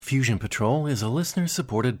Fusion Patrol is a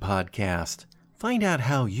listener-supported podcast. Find out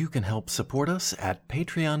how you can help support us at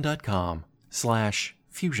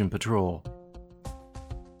patreon.com/Fusion Patrol.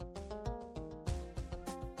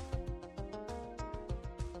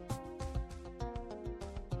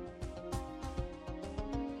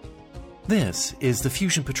 This is the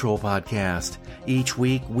Fusion Patrol podcast. Each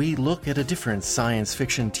week, we look at a different science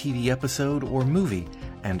fiction TV episode or movie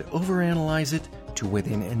and overanalyze it to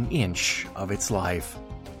within an inch of its life.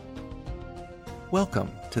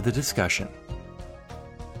 Welcome to the discussion.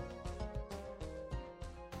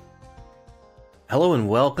 Hello and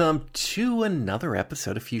welcome to another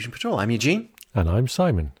episode of Fusion Patrol. I'm Eugene. And I'm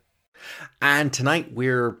Simon. And tonight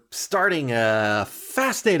we're starting a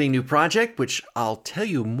fascinating new project, which I'll tell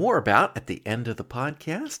you more about at the end of the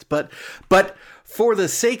podcast. But for the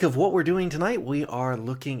sake of what we're doing tonight, we are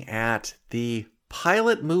looking at the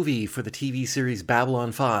pilot movie for the TV series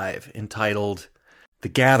Babylon 5, entitled The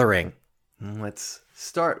Gathering. Let's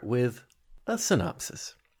start with a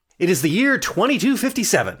synopsis. It is the year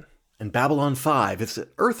 2257, and Babylon 5 is an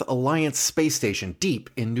Earth Alliance space station deep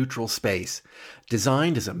in neutral space.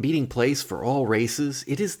 Designed as a meeting place for all races,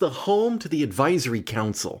 it is the home to the Advisory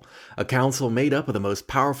Council, a council made up of the most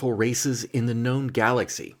powerful races in the known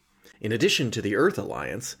galaxy. In addition to the Earth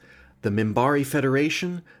Alliance, the Minbari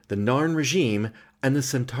Federation, the Narn Regime, and the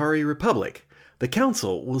Centauri Republic, the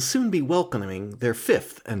Council will soon be welcoming their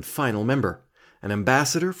fifth and final member, an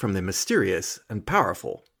ambassador from the mysterious and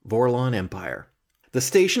powerful Vorlon Empire. The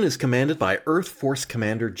station is commanded by Earth Force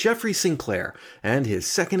Commander Jeffrey Sinclair and his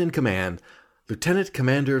second-in-command, Lieutenant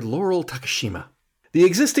Commander Laurel Takashima. The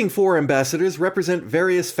existing four ambassadors represent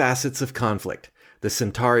various facets of conflict. The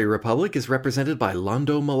Centauri Republic is represented by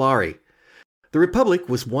Londo Mollari. The Republic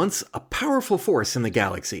was once a powerful force in the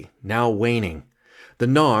galaxy, now waning. The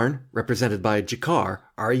Narn, represented by G'Kar,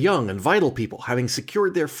 are young and vital people, having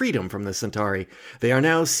secured their freedom from the Centauri. They are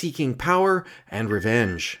now seeking power and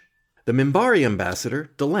revenge. The Minbari ambassador,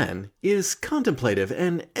 Delenn, is contemplative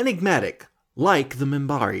and enigmatic, like the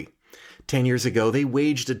Minbari. 10 years ago, they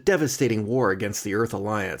waged a devastating war against the Earth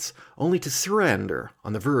Alliance, only to surrender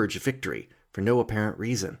on the verge of victory, for no apparent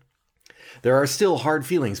reason. There are still hard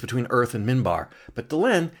feelings between Earth and Minbar, but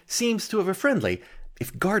Delenn seems to have a friendly,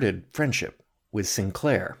 if guarded, friendship with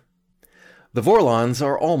Sinclair. The Vorlons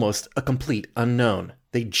are almost a complete unknown.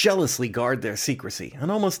 They jealously guard their secrecy and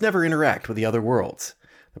almost never interact with the other worlds.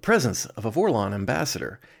 The presence of a Vorlon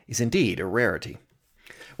ambassador is indeed a rarity.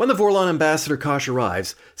 When the Vorlon ambassador Kosh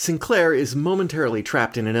arrives, Sinclair is momentarily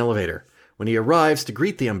trapped in an elevator. When he arrives to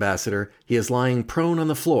greet the ambassador, he is lying prone on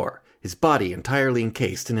the floor, his body entirely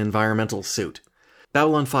encased in an environmental suit.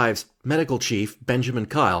 Babylon 5's medical chief, Benjamin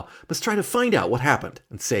Kyle, must try to find out what happened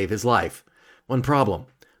and save his life. One problem: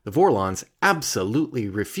 the Vorlons absolutely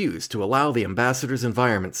refuse to allow the ambassador's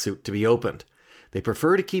environment suit to be opened. They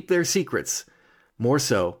prefer to keep their secrets, more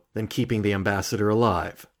so than keeping the ambassador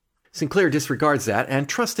alive. Sinclair disregards that, and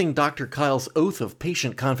trusting Dr. Kyle's oath of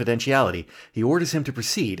patient confidentiality, he orders him to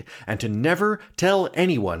proceed and to never tell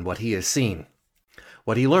anyone what he has seen.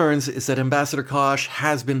 What he learns is that Ambassador Kosh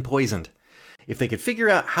has been poisoned. If they could figure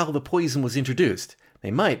out how the poison was introduced,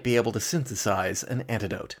 they might be able to synthesize an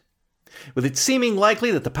antidote. With it seeming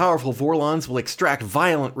likely that the powerful Vorlons will extract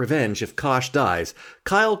violent revenge if Kosh dies,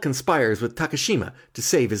 Kyle conspires with Takashima to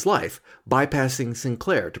save his life, bypassing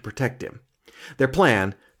Sinclair to protect him. Their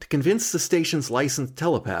plan: to convince the station's licensed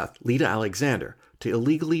telepath, Lita Alexander, to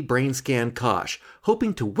illegally brain scan Kosh,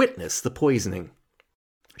 hoping to witness the poisoning.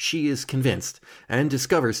 She is convinced and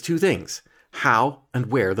discovers two things: how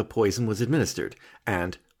and where the poison was administered,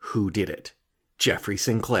 and who did it: Jeffrey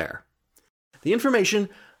Sinclair. The information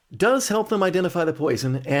does help them identify the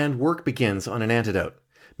poison, and work begins on an antidote.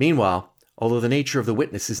 Meanwhile, although the nature of the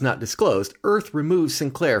witness is not disclosed, Earth removes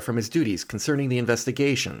Sinclair from his duties concerning the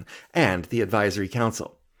investigation and the Advisory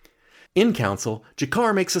Council. In Council,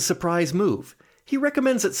 G'Kar makes a surprise move. He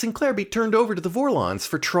recommends that Sinclair be turned over to the Vorlons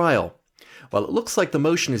for trial. While it looks like the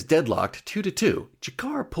motion is deadlocked 2-2,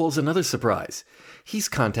 G'Kar pulls another surprise. He's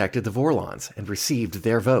contacted the Vorlons and received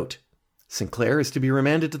their vote. Sinclair is to be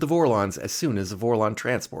remanded to the Vorlons as soon as the Vorlon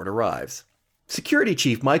transport arrives. Security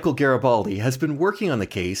Chief Michael Garibaldi has been working on the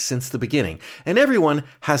case since the beginning, and everyone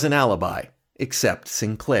has an alibi, except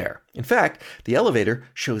Sinclair. In fact, the elevator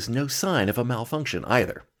shows no sign of a malfunction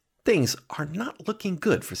either. Things are not looking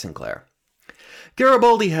good for Sinclair.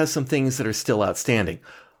 Garibaldi has some things that are still outstanding.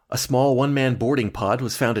 A small one-man boarding pod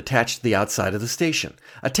was found attached to the outside of the station.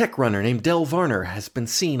 A tech runner named Del Varner has been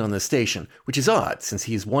seen on the station, which is odd since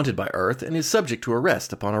he is wanted by Earth and is subject to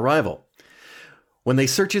arrest upon arrival. When they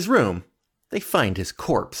search his room, they find his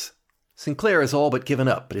corpse. Sinclair has all but given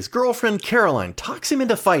up, but his girlfriend Caroline talks him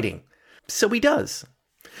into fighting. So he does.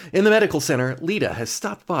 In the medical center, Lita has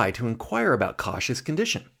stopped by to inquire about Kosh's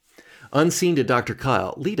condition. Unseen to Dr.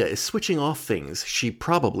 Kyle, Lita is switching off things she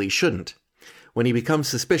probably shouldn't. When he becomes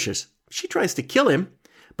suspicious, she tries to kill him,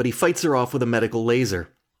 but he fights her off with a medical laser.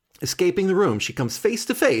 Escaping the room, she comes face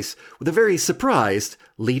to face with a very surprised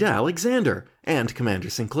Lita Alexander and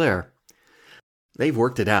Commander Sinclair. They've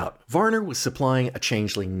worked it out. Varner was supplying a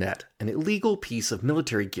changeling net, an illegal piece of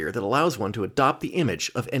military gear that allows one to adopt the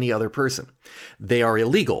image of any other person. They are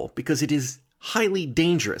illegal because it is highly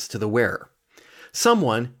dangerous to the wearer.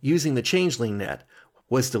 Someone using the changeling net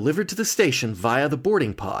was delivered to the station via the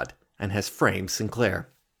boarding pod and has framed Sinclair.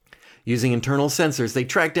 Using internal sensors, they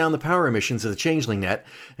track down the power emissions of the changeling net,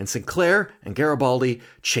 and Sinclair and Garibaldi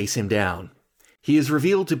chase him down. He is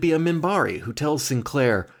revealed to be a Minbari who tells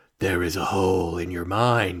Sinclair, "There is a hole in your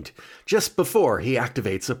mind," just before he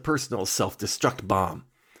activates a personal self-destruct bomb.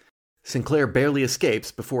 Sinclair barely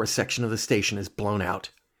escapes before a section of the station is blown out.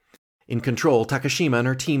 In control, Takashima and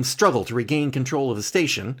her team struggle to regain control of the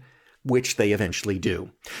station, which they eventually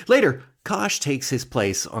do. Later, Kosh takes his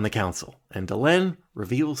place on the council, and Delenn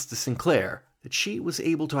reveals to Sinclair that she was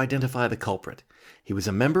able to identify the culprit. He was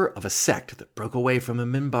a member of a sect that broke away from the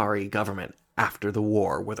Minbari government after the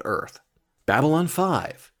war with Earth. Babylon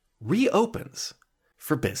 5 reopens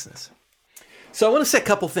for business. So I want to say a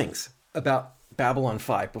couple things about Babylon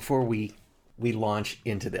 5 before we launch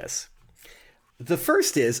into this. The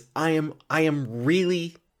first is I am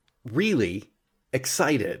really, really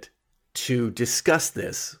excited to discuss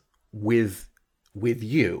this with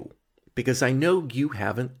you, because I know you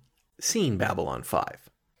haven't seen Babylon 5.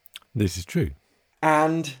 This is true.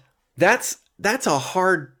 And that's a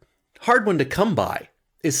hard one to come by,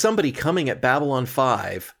 is somebody coming at Babylon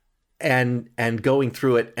 5 and going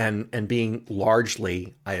through it and being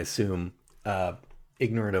largely, I assume,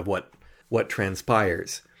 ignorant of what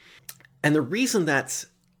transpires. And the reason that's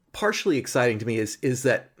partially exciting to me is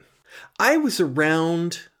that I was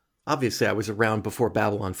around, obviously I was around before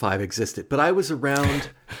Babylon 5 existed, but I was around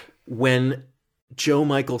when Joe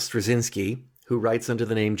Michael Straczynski, who writes under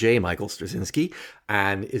the name J. Michael Straczynski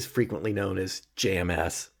and is frequently known as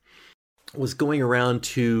JMS, was going around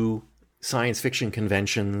to science fiction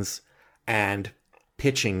conventions and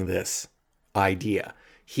pitching this idea.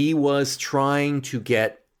 He was trying to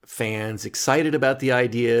get fans excited about the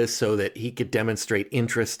idea so that he could demonstrate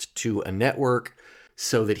interest to a network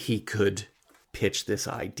so that he could pitch this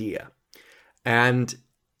idea. And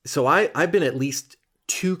so I've been at least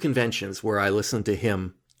 2 conventions where I listened to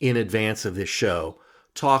him in advance of this show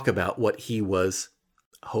talk about what he was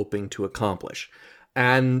hoping to accomplish.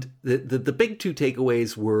 And the big 2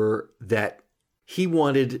 takeaways were that he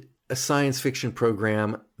wanted a science fiction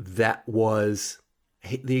program that was,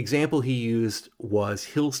 the example he used was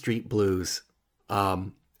Hill Street Blues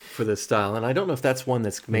for this style. And I don't know if that's one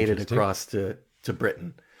that's made it across to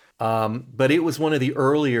Britain. But it was one of the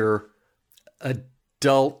earlier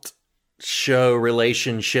adult show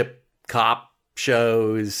relationship cop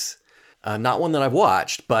shows. Not one that I've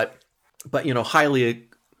watched, but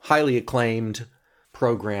highly acclaimed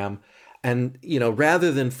program. And,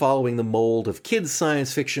 rather than following the mold of kids'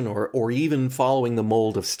 science fiction or even following the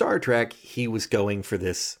mold of Star Trek, he was going for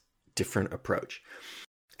this different approach.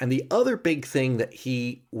 And the other big thing that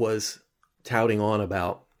he was touting on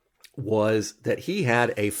about was that he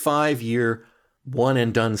had a 5-year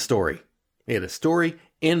one-and-done story. He had a story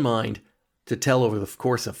in mind to tell over the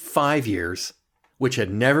course of 5 years, which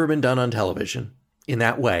had never been done on television in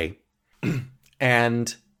that way.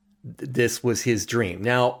 And this was his dream.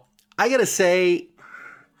 Now, I gotta say,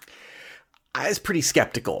 I was pretty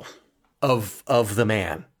skeptical of the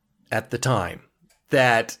man at the time.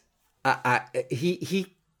 That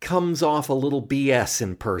he comes off a little BS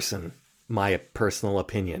in person, my personal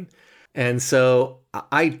opinion. And so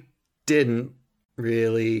I didn't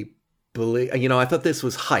really believe, I thought this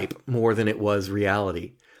was hype more than it was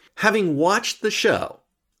reality. Having watched the show,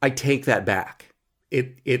 I take that back.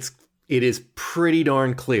 It is pretty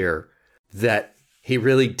darn clear that he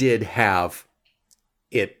really did have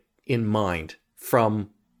it in mind.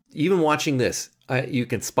 From even watching this, you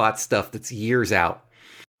can spot stuff that's years out.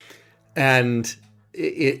 And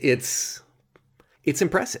it's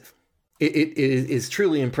impressive. It is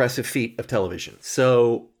truly impressive feat of television.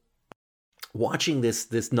 So watching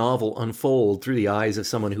this novel unfold through the eyes of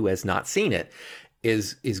someone who has not seen it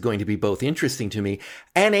is going to be both interesting to me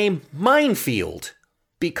and a minefield,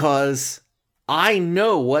 because I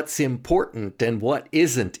know what's important and what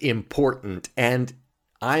isn't important, and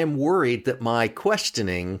I am worried that my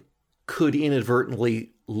questioning could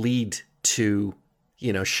inadvertently lead to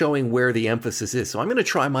showing where the emphasis is. So I'm going to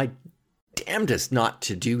try my damnedest not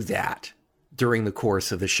to do that during the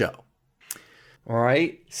course of the show. All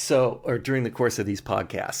right. Or during the course of these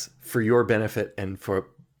podcasts for your benefit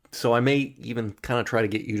so I may even kind of try to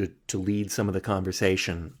get you to lead some of the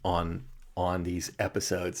conversation on these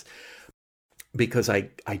episodes, because I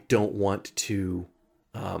don't want to,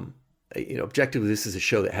 objectively, this is a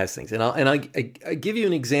show that has things. And I give you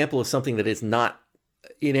an example of something that is not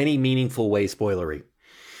in any meaningful way spoilery.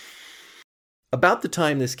 About the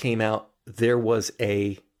time this came out, there was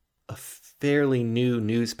a fairly new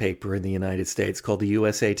newspaper in the United States called the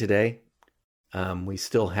USA Today. We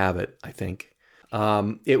still have it, I think.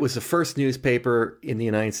 It was the first newspaper in the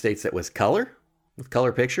United States that was with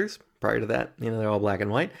color pictures. Prior to that, they're all black and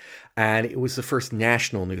white. And it was the first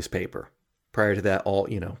national newspaper. Prior to that,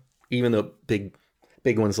 even the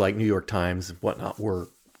big ones like New York Times and whatnot were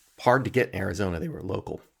hard to get in Arizona. They were a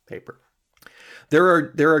local paper.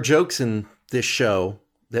 There are jokes in this show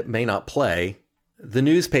that may not play. The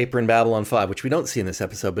newspaper in Babylon 5, which we don't see in this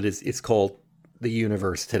episode, but it's called The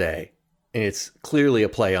Universe Today. And it's clearly a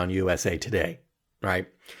play on USA Today, right?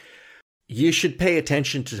 You should pay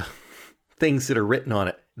attention to things that are written on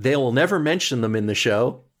it. They will never mention them in the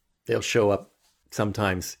show. They'll show up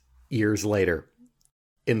sometimes years later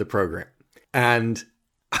in the program. And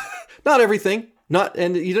not everything,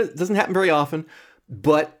 it doesn't happen very often,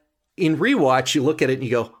 but in rewatch, you look at it and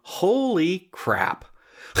you go, holy crap.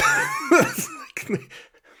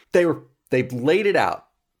 They've laid it out.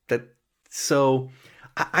 So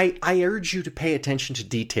I urge you to pay attention to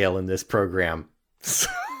detail in this program. So,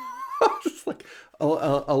 just like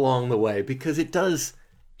along the way, because it does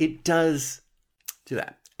do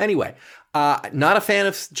that. Anyway, not a fan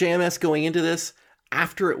of JMS going into this.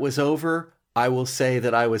 After it was over, I will say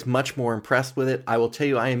that I was much more impressed with it. I will tell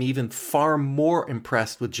you, I am even far more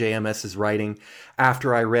impressed with JMS's writing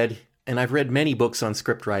after I've read many books on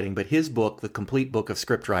script writing, but his book, The Complete Book of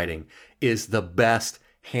Script Writing, is the best,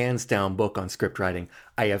 hands down book on script writing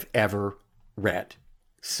I have ever read.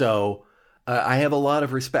 So I have a lot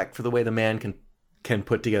of respect for the way the man can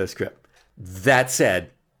put together a script. That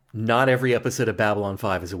said, not every episode of Babylon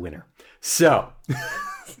 5 is a winner. So,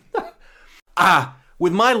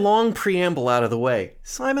 with my long preamble out of the way,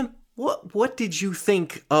 Simon, what did you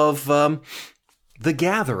think of The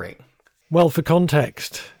Gathering? Well, for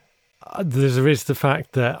context, there is the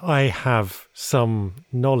fact that I have some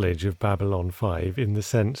knowledge of Babylon 5 in the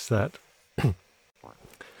sense that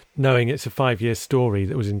knowing it's a 5-year story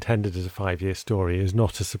that was intended as a 5-year story is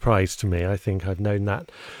not a surprise to me. I think I've known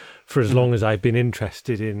that for as long as I've been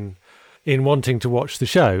interested in wanting to watch the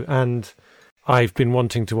show. And I've been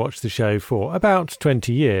wanting to watch the show for about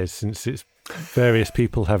 20 years since it's various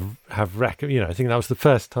people have recommended. I think that was the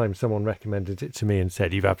first time someone recommended it to me and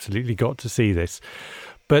said, you've absolutely got to see this.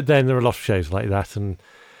 But then there are a lot of shows like that, and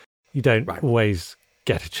you don't always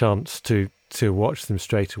get a chance to watch them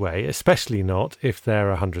straight away, especially not if they're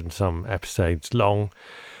 100 and some episodes long,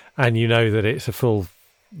 and you know that it's a full,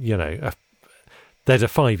 there's a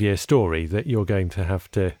 5-year story that you're going to have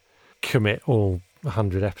to commit all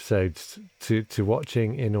 100 episodes to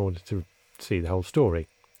watching in order to see the whole story.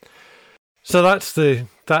 So that's the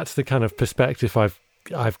kind of perspective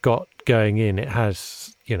I've got going in. It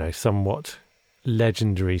has, somewhat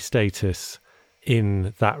legendary status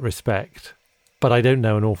in that respect, but I don't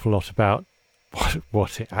know an awful lot about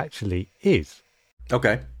what it actually is.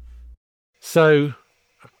 Okay. So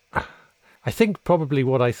I think probably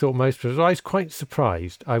what I thought most was I was quite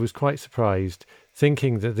surprised.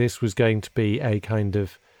 Thinking that this was going to be a kind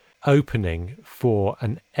of opening for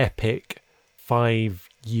an epic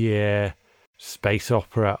 5-year space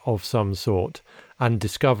opera of some sort, and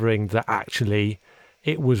discovering that actually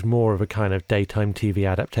it was more of a kind of daytime TV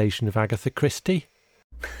adaptation of Agatha Christie.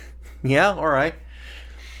 Yeah, all right.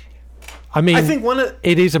 I mean, I think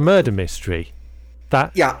it is a murder mystery.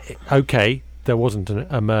 Okay, there wasn't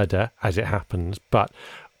a murder as it happens, but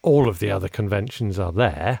all of the other conventions are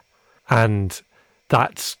there, and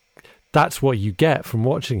that's what you get from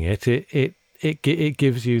watching it. It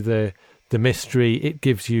gives you the mystery. It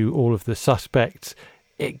gives you all of the suspects.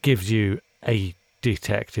 It gives you a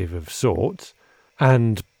detective of sorts.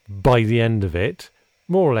 And by the end of it,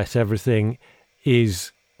 more or less everything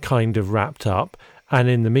is kind of wrapped up. And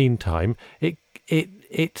in the meantime,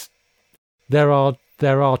 there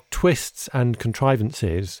are twists and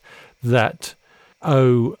contrivances that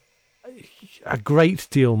owe a great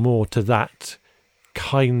deal more to that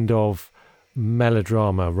kind of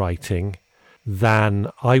melodrama writing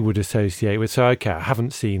than I would associate with. So, okay, I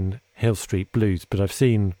haven't seen Hill Street Blues, but I've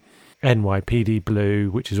seen NYPD Blue,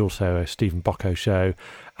 which is also a Stephen Bocco show,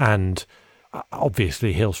 and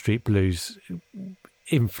obviously Hill Street Blues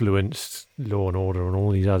influenced Law and Order and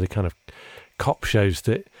all these other kind of cop shows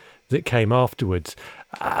that came afterwards.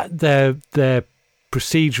 They're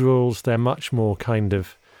procedurals. They're much more kind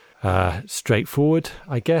of straightforward,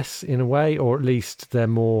 I guess, in a way, or at least they're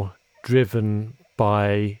more driven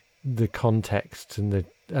by the context and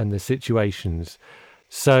the situations.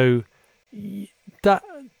 So that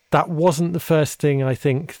wasn't the first thing I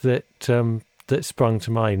think that sprung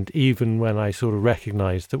to mind, even when I sort of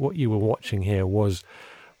recognised that what you were watching here was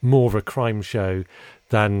more of a crime show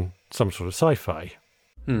than some sort of sci-fi.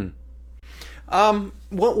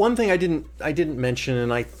 One thing I didn't mention,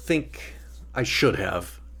 and I think I should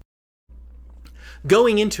have.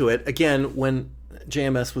 Going into it, again, when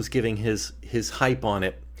JMS was giving his hype on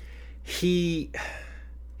it, he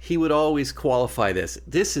would always qualify this.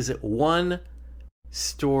 This is one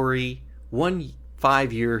story, 1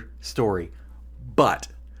 5-year story. But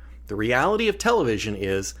the reality of television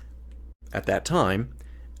is, at that time,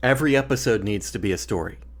 every episode needs to be a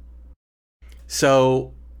story.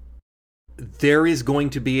 So there is going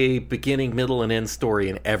to be a beginning, middle, and end story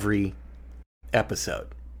in every episode.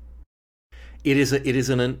 It is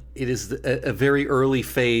a very early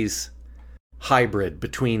phase hybrid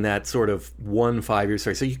between that sort of 1 5-year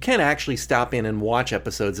story. So you can actually stop in and watch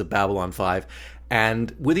episodes of Babylon 5,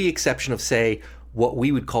 and with the exception of, say, what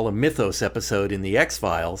we would call a mythos episode in the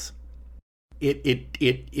X-Files, it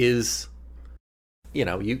is,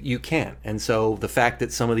 you can. And so the fact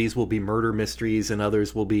that some of these will be murder mysteries and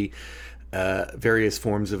others will be various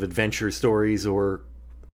forms of adventure stories, or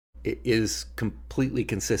it is completely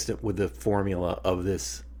consistent with the formula of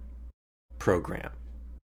this program.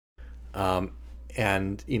 And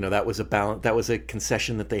that was a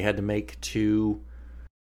concession that they had to make to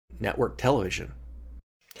network television.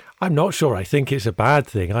 I'm not sure. I think it's a bad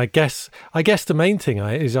thing. I guess the main thing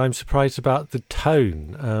is I'm surprised about the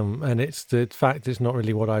tone, and it's the fact it's not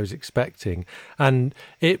really what I was expecting. And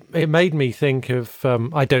it made me think of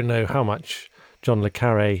I don't know how much John le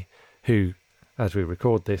Carré, who, as we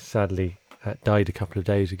record this, sadly died a couple of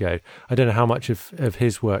days ago. I don't know how much of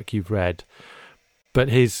his work you've read, but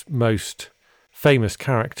his most famous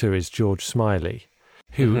character is George Smiley,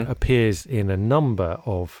 who appears in a number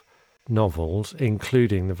of novels,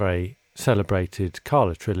 including the very celebrated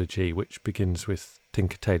Carla trilogy, which begins with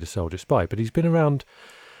Tinker Tailor Soldier Spy. But he's been around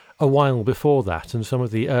a while before that, and some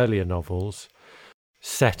of the earlier novels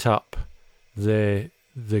set up the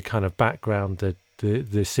kind of background,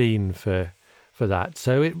 the scene for that.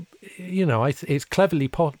 So it's cleverly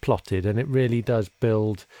plotted, and it really does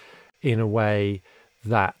build in a way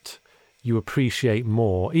that you appreciate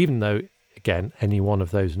more, even though, again, any one of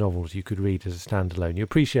those novels you could read as a standalone. You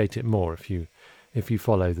appreciate it more if you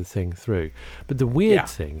follow the thing through. But the weird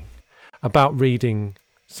thing about reading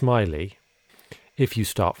Smiley, if you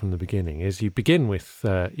start from the beginning, is you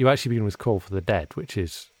actually begin with Call for the Dead, which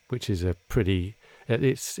is a pretty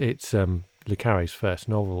it's le Carré's first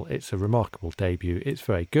novel. It's a remarkable debut. It's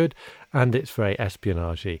very good, and it's very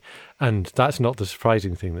espionage-y. And that's not the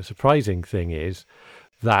surprising thing. The surprising thing is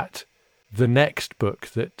that the next book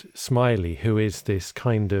that Smiley, who is this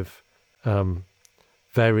kind of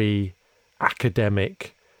very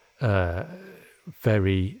academic,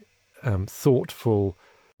 very thoughtful,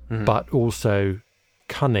 but also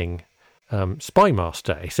cunning spy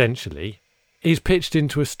master, essentially, is pitched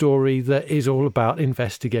into a story that is all about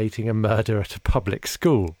investigating a murder at a public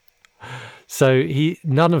school. So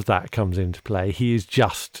none of that comes into play. It's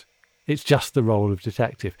just the role of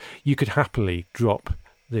detective. You could happily drop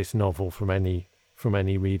this novel from any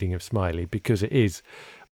reading of Smiley, because it is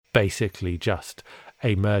basically just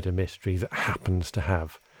a murder mystery that happens to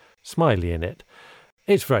have Smiley in it.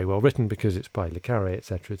 It's very well written because it's by le Carré,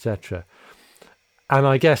 etc., etc. And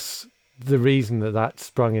I guess the reason that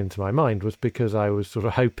sprung into my mind was because I was sort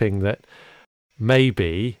of hoping that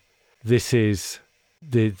maybe this is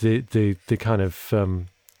the kind of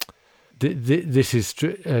this is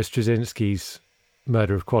Straczynski's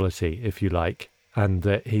Murder of Quality, if you like, and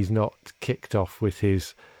that he's not kicked off with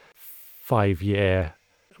his 5-year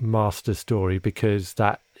master story, because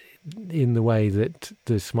that, in the way that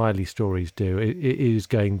the Smiley stories do, it is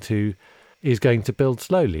going to build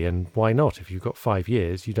slowly. And why not? If you've got 5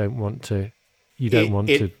 years, you don't want to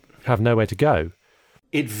have nowhere to go.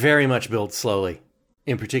 It very much builds slowly,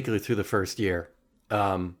 in particular through the first year.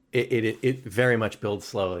 It very much builds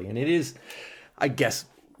slowly, and it is, I guess,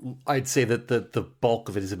 I'd say that the bulk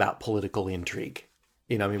of it is about political intrigue.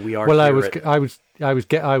 We are. Well, I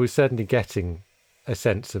was certainly getting a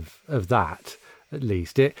sense of that. At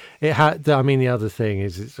least it had. I mean, the other thing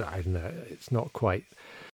is, I don't know, it's not quite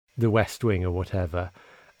The West Wing or whatever,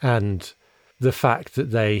 and the fact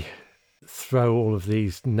that they throw all of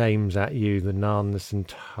these names at you, the Narn, the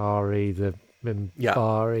Centauri, the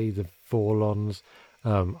Minbari, the Vorlons.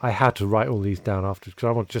 I had to write all these down afterwards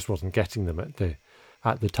because I just wasn't getting them at the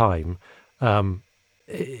time. And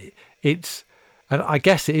I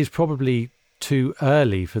guess it is probably too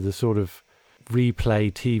early for the sort of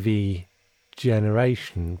replay TV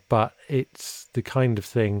generation, but it's the kind of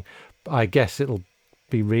thing, I guess it'll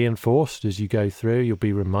be reinforced as you go through. You'll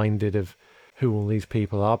be reminded of who all these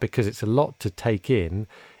people are, because it's a lot to take in,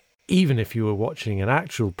 even if you were watching an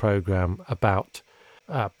actual program about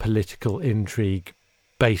political intrigue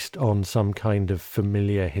based on some kind of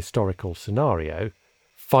familiar historical scenario.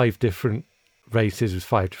 5 different races with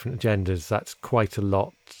 5 different agendas, that's quite a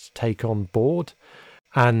lot to take on board.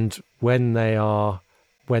 And when they are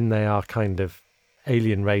kind of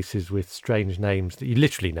alien races with strange names that you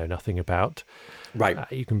literally know nothing about, right?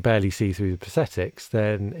 You can barely see through the prosthetics,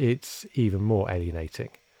 then it's even more alienating.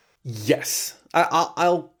 Yes,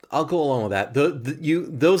 I'll go along with that.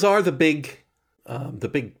 Those are the big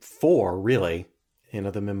 4, really. You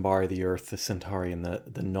know, the Minbari, the Earth, the Centauri, and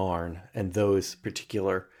the Narn, and those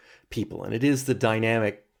particular people. And it is the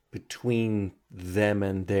dynamic between them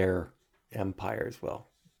and their empires. Well,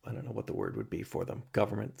 I don't know what the word would be for them.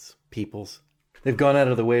 Governments, peoples. They've gone out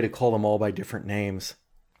of the way to call them all by different names.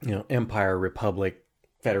 You know, empire, republic,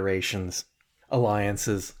 federations,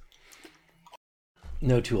 alliances.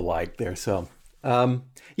 No two alike there. So,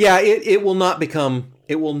 it will not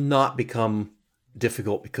become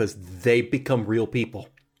difficult because they become real people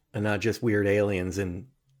and not just weird aliens in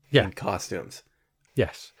costumes.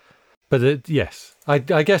 Yes, but yes, I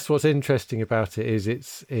guess what's interesting about it is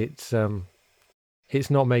it's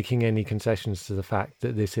not making any concessions to the fact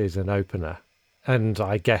that this is an opener, and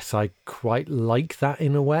I guess I quite like that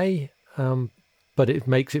in a way. But it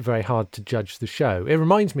makes it very hard to judge the show. It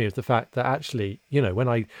reminds me of the fact that actually, you know, when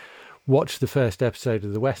I watched the first episode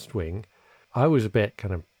of The West Wing, I was a bit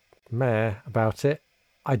kind of meh about it.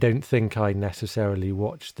 I don't think I necessarily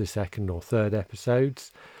watched the second or third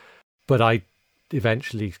episodes, but I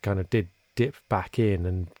eventually kind of did dip back in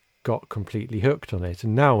and got completely hooked on it.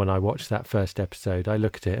 And now when I watch that first episode, I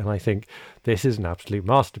look at it and I think, this is an absolute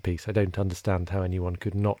masterpiece. I don't understand how anyone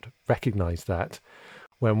could not recognise that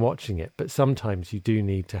when watching it. But sometimes you do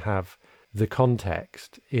need to have the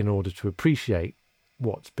context in order to appreciate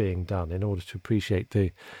what's being done, in order to appreciate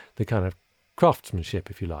the kind of craftsmanship,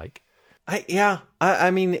 if you like.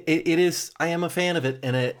 I mean, it is, I am a fan of it.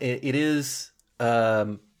 And it is,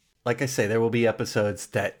 like I say, there will be episodes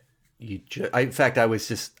that in fact, I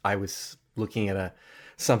was looking at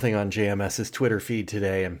something on JMS's Twitter feed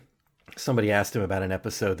today, and somebody asked him about an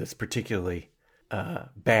episode that's particularly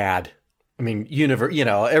bad. I mean,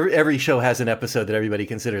 every show has an episode that everybody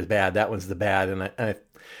considers bad. That one's the bad. And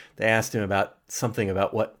they asked him about something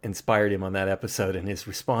about what inspired him on that episode. And his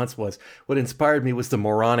response was, what inspired me was the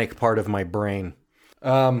moronic part of my brain.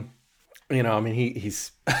 I mean,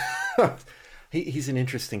 he's, he's an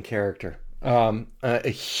interesting character. A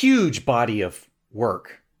huge body of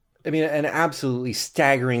work. I mean, an absolutely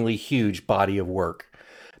staggeringly huge body of work.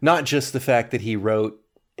 Not just the fact that he wrote,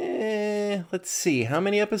 let's see, how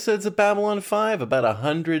many episodes of Babylon 5? About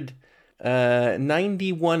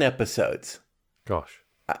 191 episodes. Gosh.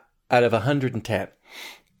 Out of 110.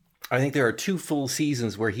 I think there are 2 full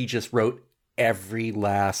seasons where he just wrote every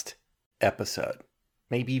last episode.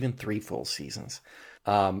 Maybe even 3 full seasons.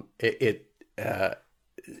 He's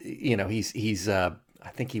I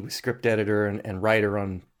think he was script editor and writer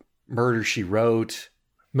on Murder, She Wrote.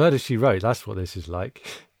 Murder, She Wrote, that's what this is like.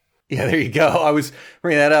 Yeah, there you go. I was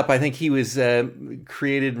bringing that up. I think he was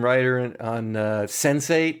created writer on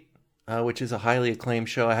Sense8, which is a highly acclaimed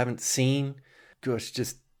show I haven't seen. Gosh,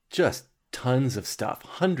 just tons of stuff.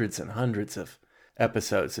 Hundreds and hundreds of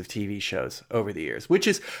episodes of TV shows over the years, which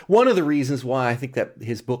is one of the reasons why I think that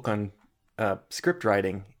his book on script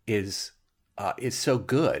writing is so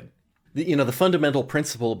good. The fundamental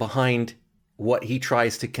principle behind what he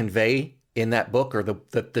tries to convey in that book, or the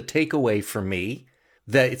takeaway for me,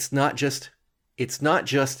 that it's not just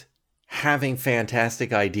having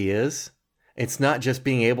fantastic ideas. It's not just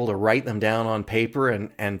being able to write them down on paper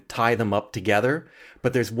and tie them up together,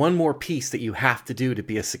 but there's one more piece that you have to do to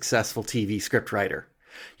be a successful TV scriptwriter.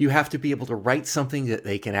 You have to be able to write something that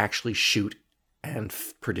they can actually shoot and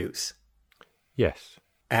produce. Yes.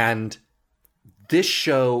 And this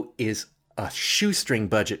show is a shoestring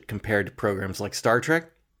budget compared to programs like Star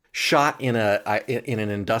Trek, shot in an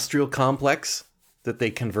industrial complex that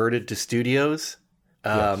they converted to studios.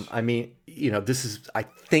 Yes. I mean, this is, I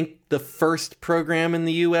think, the first program in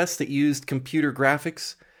the US that used computer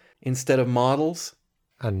graphics instead of models.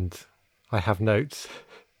 And I have notes.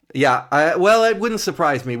 Yeah, well, it wouldn't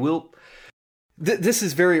surprise me. This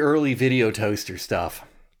is very early Video Toaster stuff.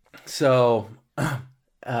 So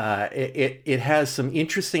it has some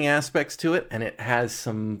interesting aspects to it, and it has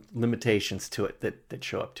some limitations to it that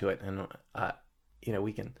show up to it. And,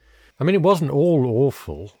 we can... I mean, it wasn't all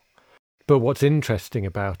awful, but what's interesting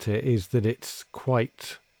about it is that it's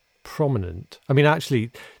quite prominent. I mean,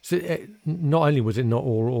 actually, not only was it not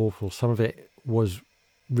all awful, some of it was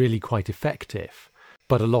really quite effective,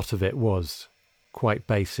 but a lot of it was quite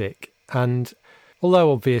basic. And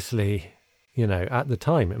although obviously, at the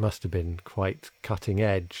time it must have been quite cutting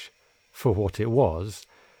edge for what it was,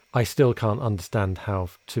 I still can't understand how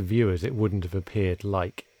to viewers it wouldn't have appeared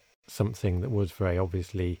like something that was very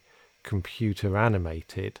obviously computer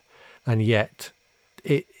animated. And yet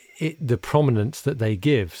the prominence that they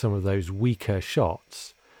give some of those weaker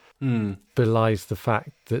shots belies the fact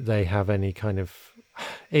that they have any kind of...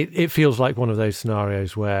 It feels like one of those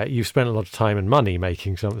scenarios where you've spent a lot of time and money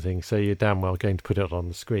making something, so you're damn well going to put it on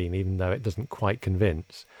the screen, even though it doesn't quite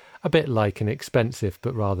convince. A bit like an expensive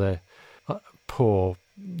but rather poor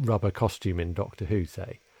rubber costume in Doctor Who,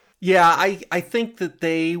 say. Yeah, I think that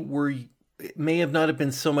it may have not have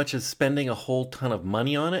been so much as spending a whole ton of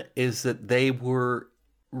money on it, is that they were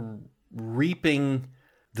reaping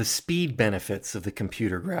the speed benefits of the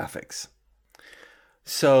computer graphics.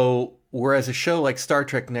 So, whereas a show like Star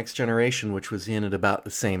Trek Next Generation, which was in at about the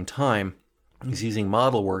same time, is using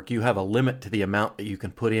model work, you have a limit to the amount that you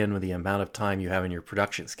can put in with the amount of time you have in your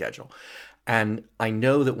production schedule. And I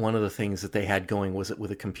know that one of the things that they had going was that with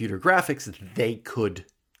the computer graphics, they could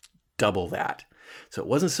double that. So it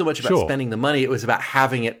wasn't so much about spending the money, it was about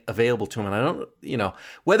having it available to them. And I don't,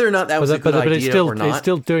 whether or not that was a good idea or not. It's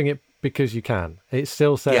still doing it because you can. It's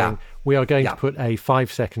still saying, we are going to put a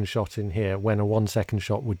 5-second shot in here when a 1-second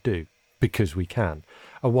shot would do, because we can.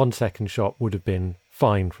 A 1-second shot would have been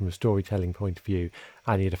fine from a storytelling point of view,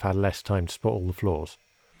 and you'd have had less time to spot all the flaws.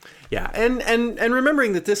 Yeah, and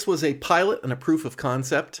remembering that this was a pilot and a proof of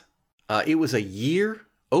concept, it was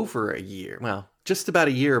over a year, well, just about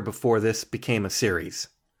a year before this became a series,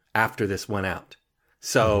 after this went out.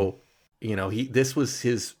 So, this was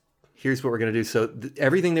his... Here's what we're going to do. So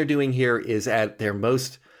everything they're doing here is at their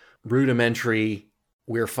most rudimentary,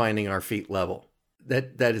 we're finding our feet level.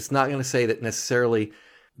 That is not going to say that necessarily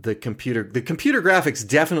the computer graphics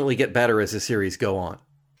definitely get better as the series go on.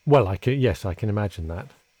 Well, I can imagine that.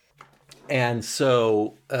 And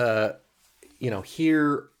so,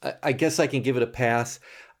 here, I guess I can give it a pass.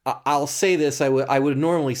 I'll say this. I would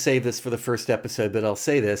normally save this for the first episode, but I'll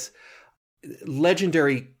say this.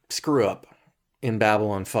 Legendary screw up in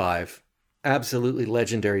Babylon 5. Absolutely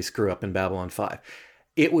legendary screw up in Babylon 5.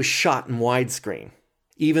 It was shot in widescreen,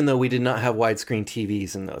 even though we did not have widescreen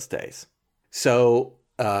TVs in those days. So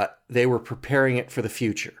they were preparing it for the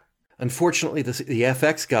future. Unfortunately, the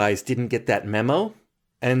FX guys didn't get that memo,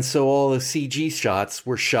 and so all the CG shots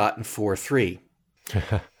were shot in 4:3.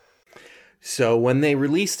 So when they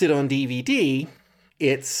released it on DVD,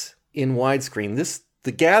 it's in widescreen.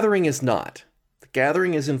 The Gathering is not.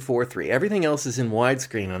 Gathering is in 4:3. Everything else is in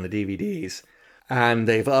widescreen on the DVDs. And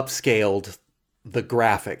they've upscaled the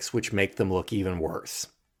graphics, which make them look even worse.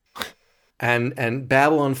 And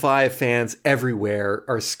Babylon 5 fans everywhere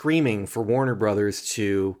are screaming for Warner Brothers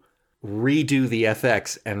to redo the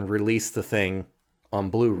FX and release the thing on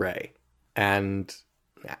Blu-ray. And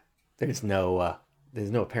there's no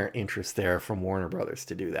apparent interest there from Warner Brothers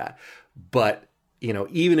to do that. But,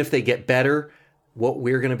 even if they get better, what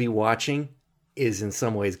we're going to be watching is in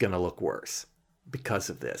some ways going to look worse because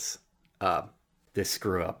of this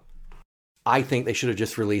screw up. I think they should have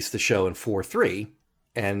just released the show in 4:3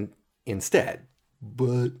 and instead.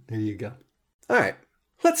 But there you go. All right.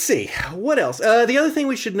 Let's see. What else? The other thing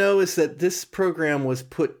we should know is that this program was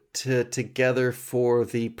put together for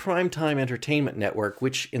the Primetime Entertainment Network,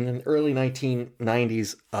 which in the early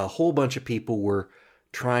 1990s, a whole bunch of people were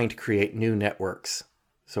trying to create new networks.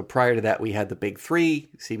 So prior to that, we had the big three,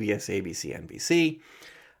 CBS, ABC, NBC.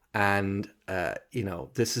 And,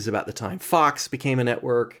 this is about the time Fox became a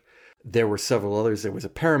network. There were several others. There was a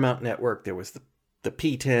Paramount network. There was the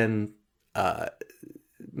P10,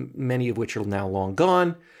 many of which are now long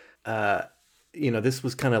gone. This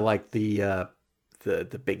was kind of like the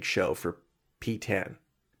big show for P10,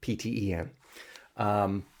 PTEN.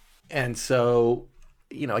 And so,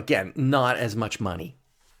 again, not as much money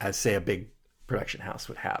as, say, a big production house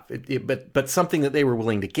would have, but something that they were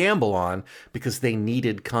willing to gamble on because they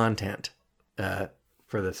needed content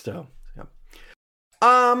for this show.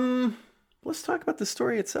 Let's talk about the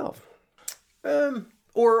story itself,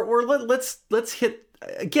 or let's hit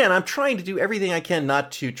again, I'm trying to do everything I can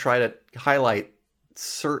not to try to highlight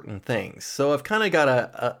certain things. So I've kind of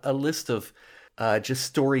got a list of just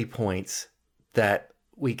story points that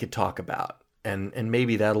we could talk about, and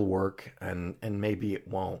maybe that'll work, and maybe it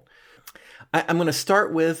won't. I'm going to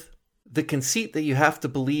start with the conceit that you have to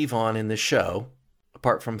believe on in the show,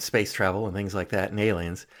 apart from space travel and things like that and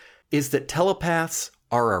aliens, is that telepaths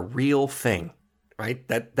are a real thing, right?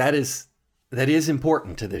 That is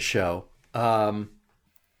important to this show.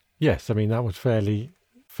 Yes, I mean, that was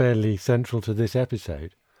fairly central to this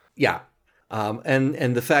episode. Yeah.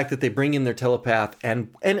 And the fact that they bring in their telepath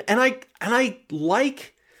and I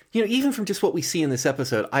like, even from just what we see in this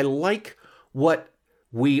episode, I like what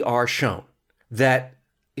we are shown. That,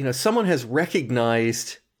 someone has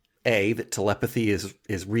recognized, A, that telepathy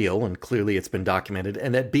is real, and clearly it's been documented,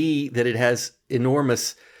 and that B, that it has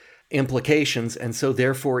enormous implications, and so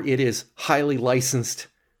therefore it is highly licensed,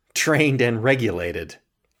 trained, and regulated.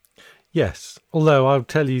 Yes, although I'll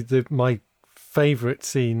tell you that my favourite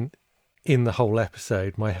scene in the whole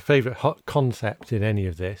episode, my favourite hot concept in any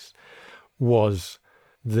of this, was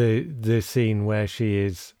the scene where she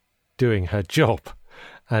is doing her job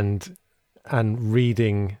and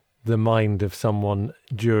reading the mind of someone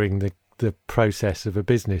during the process of a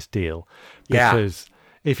business deal. Because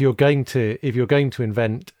if you're going to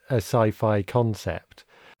invent a sci-fi concept,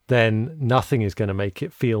 then nothing is going to make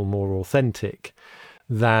it feel more authentic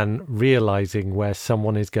than realizing where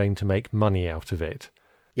someone is going to make money out of it.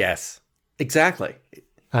 Yes, exactly.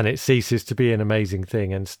 And it ceases to be an amazing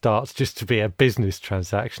thing and starts just to be a business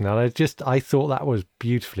transaction. And I thought that was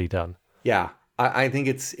beautifully done. Yeah, I think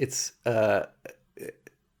it's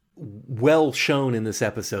well shown in this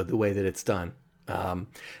episode, the way that it's done. And,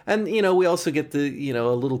 we also get a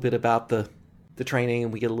little bit about the training,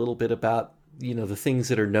 and we get a little bit about, the things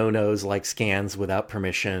that are no-nos, like scans without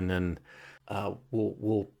permission. And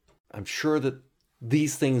I'm sure that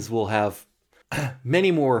these things will have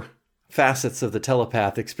many more facets of the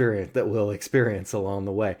telepath experience that we'll experience along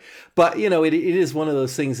the way. But, it is one of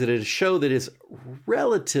those things that is a show that is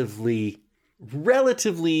relatively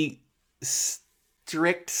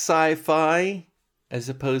strict sci-fi as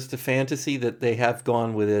opposed to fantasy, that they have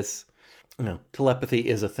gone with this, telepathy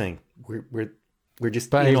is a thing. We're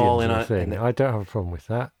just all in on it. I don't have a problem with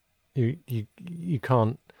that. You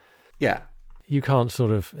can't. Yeah. You can't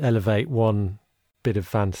sort of elevate one bit of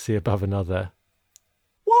fantasy above another.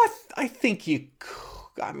 Well, I think you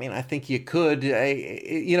could. I think you could.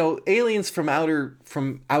 Aliens from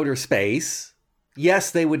outer space.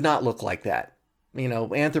 Yes, they would not look like that.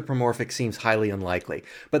 Anthropomorphic seems highly unlikely.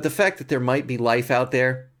 But the fact that there might be life out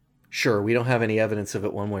there, sure, we don't have any evidence of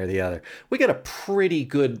it one way or the other. We got a pretty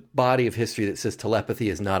good body of history that says telepathy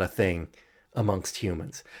is not a thing amongst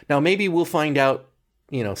humans. Now, maybe we'll find out,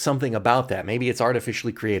 something about that. Maybe it's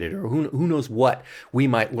artificially created, or who knows what we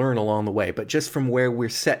might learn along the way. But just from where we're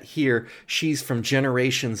set here, she's from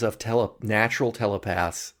generations of natural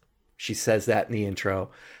telepaths. She says that in the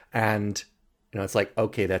intro. And, it's like,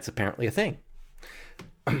 okay, that's apparently a thing.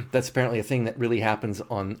 That's apparently a thing that really happens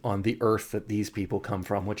on the Earth that these people come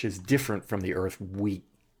from, which is different from the Earth we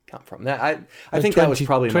come from. I think that was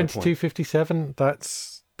probably my point. 2257.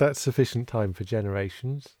 That's sufficient time for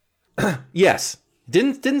generations. Yes,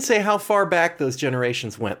 didn't say how far back those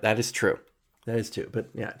generations went. That is true. That is true. But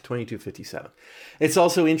yeah, 2257. It's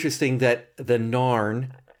also interesting that the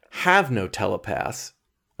Narn have no telepaths,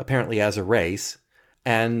 apparently as a race,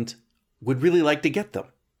 and would really like to get them.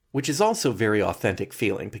 Which is also very authentic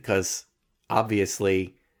feeling, because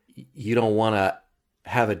obviously you don't want to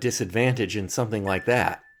have a disadvantage in something like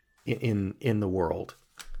that in the world,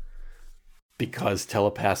 because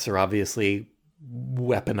telepaths are obviously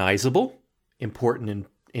weaponizable, important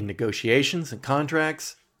in negotiations and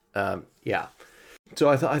contracts. Yeah, so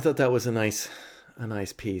I thought that was a nice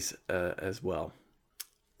piece as well.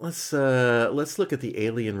 Let's look at the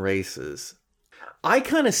alien races. I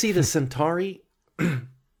kind of see the Centauri.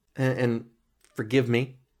 And forgive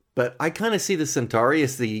me, but I kind of see the Centauri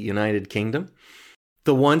as the United Kingdom.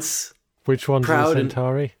 The once Which one's the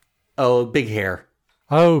Centauri? Big hair.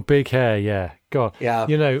 Oh, big hair, yeah. God. Yeah.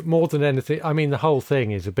 More than anything, the whole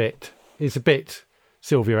thing is a bit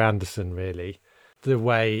Sylvia Anderson, really. The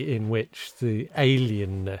way in which the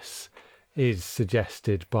alienness is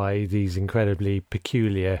suggested by these incredibly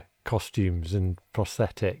peculiar costumes and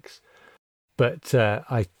prosthetics. But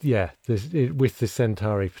with the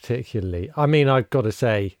Centauri particularly, I've got to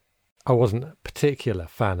say, I wasn't a particular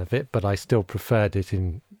fan of it, but I still preferred it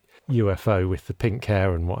in UFO with the pink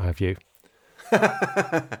hair and what have you.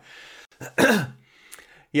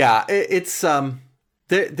 Yeah, it's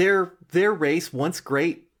their race, once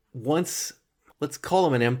great, once let's call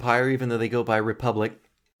them an empire, even though they go by republic,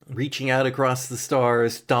 reaching out across the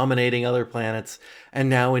stars, dominating other planets, and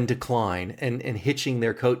now in decline, and hitching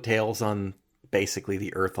their coattails on basically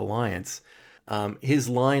the Earth Alliance. His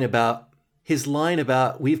line about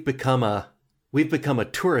we've become a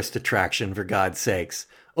tourist attraction, for God's sakes.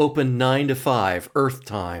 Open 9 to 5 Earth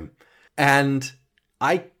time. And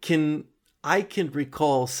I can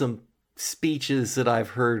recall some speeches that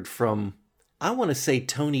I've heard from, I want to say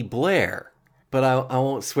Tony Blair, but I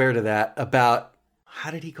won't swear to that, about, how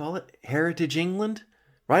did he call it? Heritage England?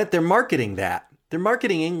 Right? They're marketing that. They're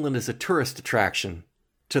marketing England as a tourist attraction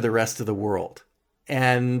to the rest of the world.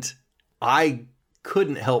 And I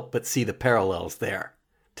couldn't help but see the parallels there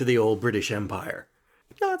to the old British Empire.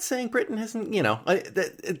 Not saying Britain hasn't,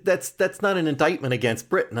 that's not an indictment against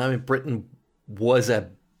Britain. I mean, Britain was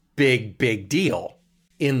a big deal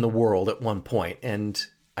in the world at one point. And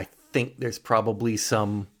I think there's probably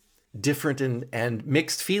some different and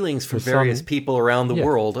mixed feelings from various people around the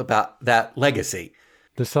world about that legacy.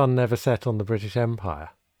 The sun never set on the British Empire.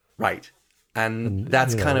 Right. And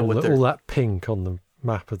that's kind of what all that pink on the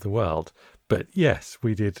map of the world. But yes,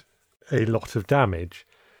 we did a lot of damage.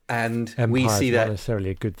 And Empire's we see that not necessarily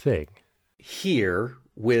a good thing. Here,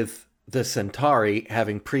 with the Centauri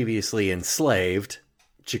having previously enslaved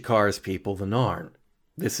G'Kar's people, the Narn.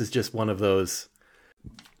 This is just one of those,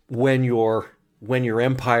 when your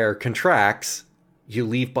empire contracts, you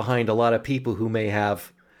leave behind a lot of people who may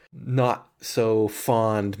have not so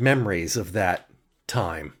fond memories of that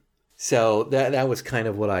time. So that was kind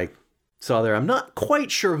of what I saw there. I'm not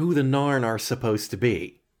quite sure who the Narn are supposed to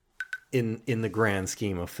be in the grand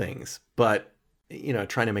scheme of things, but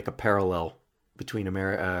trying to make a parallel between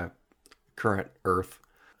current Earth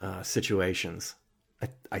situations.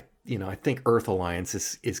 I think Earth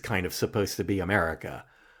Alliance is kind of supposed to be America,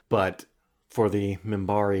 but for the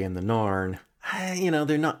Minbari and the Narn,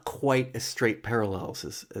 they're not quite as straight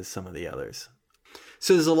parallels as some of the others.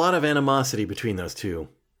 So there's a lot of animosity between those two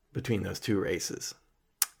races.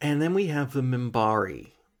 And then we have the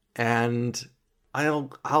Minbari, and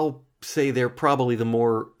I'll say they're probably the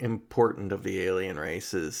more important of the alien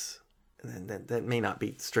races. And that may not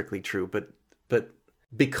be strictly true, but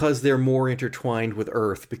because they're more intertwined with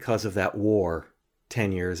Earth because of that war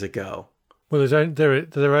 10 years ago. Well,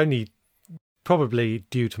 they're only, probably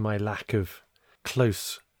due to my lack of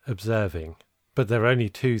close observing, but there are only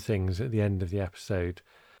two things at the end of the episode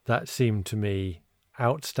that seemed to me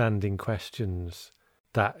outstanding questions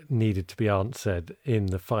that needed to be answered in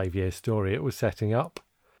the 5-year story it was setting up.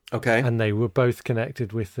 Okay. And they were both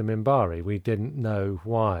connected with the Minbari. We didn't know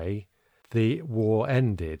why the war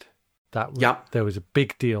ended. There was a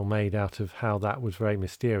big deal made out of how that was very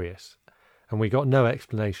mysterious, and we got no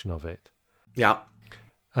explanation of it. Yeah.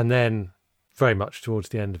 And then, very much towards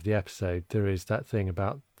the end of the episode, there is that thing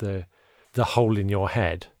about the hole in your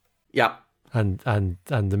head. Yeah. And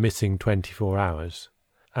the missing 24 hours,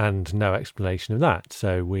 and no explanation of that.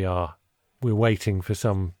 So we're waiting for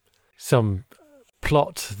some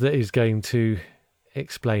plot that is going to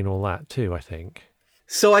explain all that too, I think.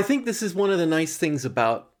 So I think this is one of the nice things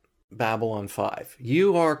about Babylon 5.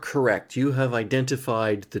 You are correct. You have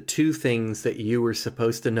identified the two things that you were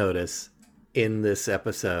supposed to notice in this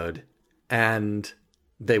episode, and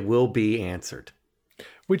they will be answered.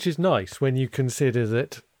 Which is nice when you consider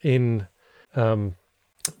that in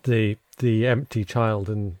the empty child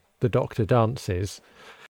and the doctor dances,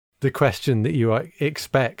 the question that you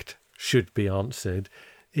expect should be answered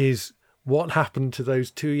is, what happened to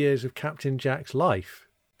those 2 years of Captain Jack's life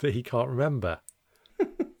that he can't remember?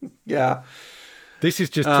 Yeah. This is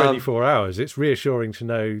just 24 hours. It's reassuring to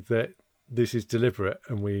know that this is deliberate,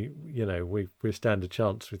 and we stand a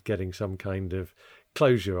chance with getting some kind of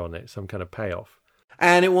closure on it, some kind of payoff.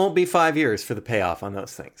 And it won't be 5 years for the payoff on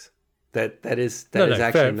those things. That is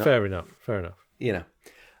actually fair enough.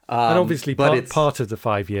 And obviously part of the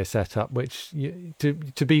 5-year setup, which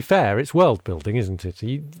to be fair, it's world building, isn't it?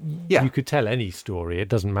 You could tell any story. It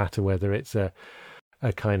doesn't matter whether it's a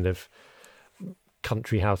kind of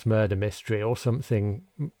country house murder mystery or something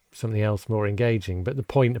else more engaging. But the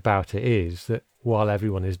point about it is that while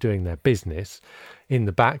everyone is doing their business, in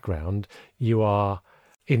the background, you are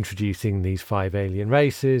introducing these 5 alien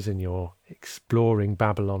races, and you're exploring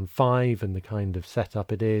Babylon 5 and the kind of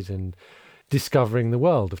setup it is, and discovering the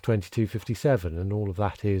world of 2257, and all of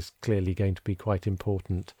that is clearly going to be quite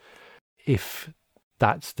important if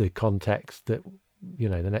that's the context that the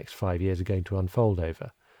next 5 years are going to unfold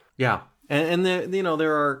over. Yeah, and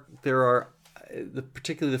there are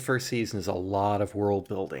particularly the first season is a lot of world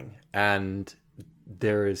building, and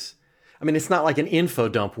it's not like an info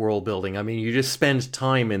dump world building. I mean, you just spend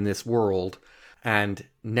time in this world, And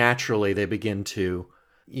naturally, they begin to,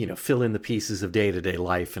 fill in the pieces of day-to-day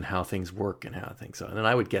life and how things work and how things are. And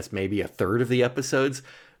I would guess maybe a third of the episodes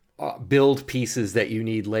build pieces that you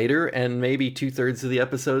need later, and maybe 2/3 of the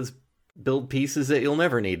episodes build pieces that you'll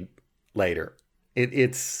never need later. It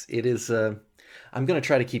is. I'm going to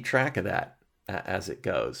try to keep track of that as it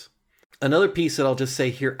goes. Another piece that I'll just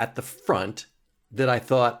say here at the front that I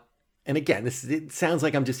thought, and again, it sounds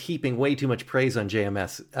like I'm just heaping way too much praise on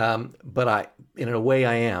JMS, but in a way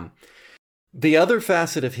I am. The other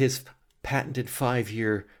facet of his patented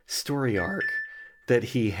 5-year story arc that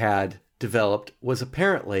he had developed was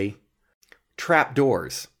apparently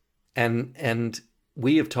trapdoors. And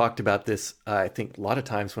we have talked about this, I think, a lot of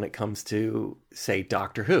times when it comes to, say,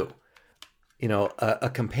 Doctor Who.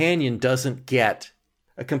 A companion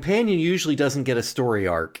usually doesn't get a story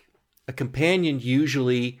arc. A companion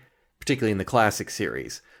usually, particularly in the classic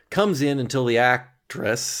series, comes in until the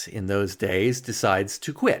actress in those days decides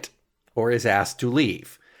to quit or is asked to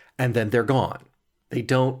leave, and then they're gone. They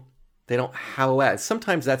don't how at.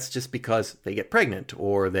 Sometimes that's just because they get pregnant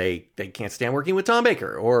or they can't stand working with Tom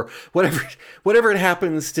Baker or whatever it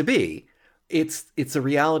happens to be. It's a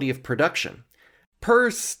reality of production.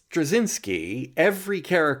 Per Straczynski, every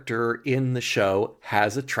character in the show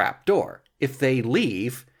has a trapdoor. If they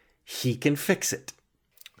leave, he can fix it.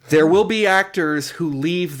 There will be actors who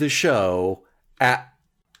leave the show at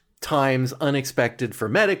times unexpected for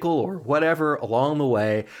medical or whatever along the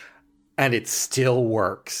way, and it still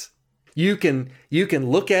works. You can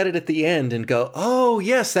look at it at the end and go, oh,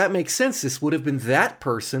 yes, that makes sense. This would have been that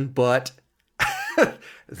person, but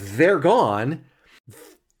they're gone.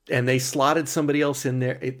 And they slotted somebody else in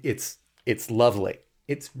there. It's lovely.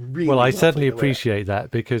 It's really well. I lovely certainly appreciate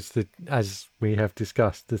that because, as we have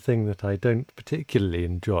discussed, the thing that I don't particularly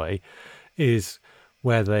enjoy is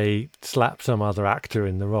where they slap some other actor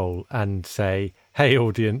in the role and say, "Hey,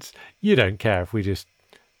 audience, you don't care if we just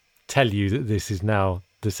tell you that this is now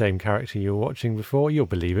the same character you were watching before. You'll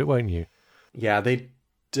believe it, won't you?" Yeah,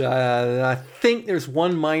 I think there's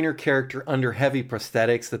one minor character under heavy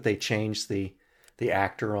prosthetics that they changed the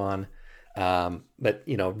actor on, but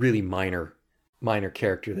really minor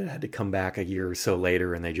character that had to come back a year or so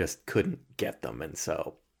later, and they just couldn't get them, and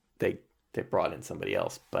so they brought in somebody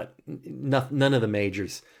else. But none of the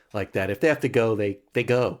majors like that. If they have to go, they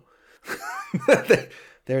go.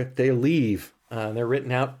 they leave. They're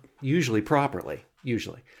written out usually properly,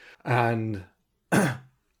 and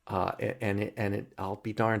I'll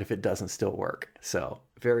be darned if it doesn't still work. So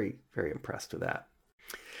very, very impressed with that.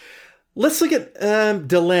 Let's look at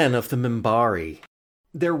Delenn of the Minbari.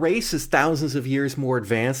 Their race is thousands of years more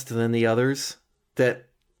advanced than the others that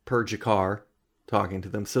per G'Kar talking to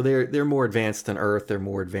them. So they're more advanced than Earth. They're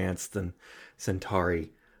more advanced than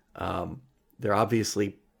Centauri. They're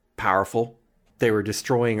obviously powerful. They were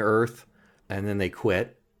destroying Earth, and then they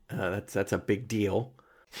quit. That's a big deal.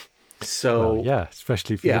 So well, yeah,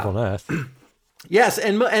 especially if you live on Earth. Yes,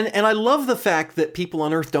 and I love the fact that people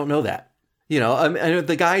on Earth don't know that.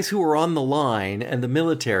 The guys who are on the line and the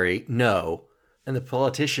military know, and the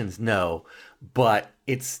politicians know, but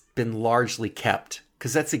it's been largely kept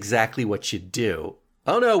because that's exactly what you do.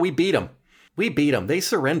 Oh no, we beat them. They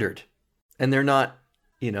surrendered, and they're not.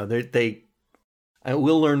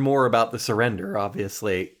 We'll learn more about the surrender,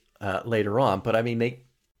 obviously, later on. But I mean,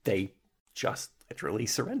 they just literally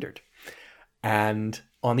surrendered, and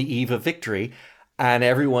on the eve of victory. And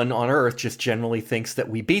everyone on Earth just generally thinks that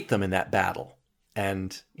we beat them in that battle.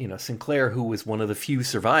 And, Sinclair, who was one of the few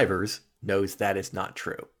survivors, knows that is not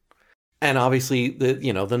true. And obviously, the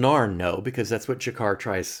Narn know, because that's what G'Kar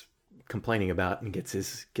tries complaining about and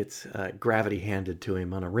gets gravity handed to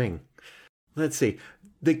him on a ring. Let's see.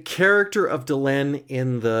 The character of Delenn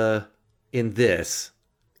in this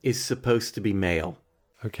is supposed to be male.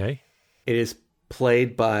 Okay. It is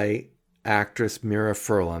played by actress Mira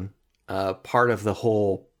Furlan. Part of the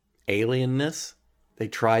whole alienness. They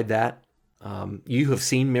tried that. You have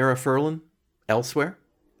seen Mira Furlan elsewhere.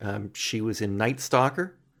 She was in Night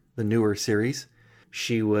Stalker, the newer series.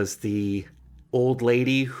 She was the old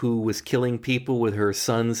lady who was killing people with her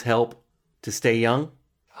son's help to stay young.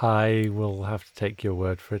 I will have to take your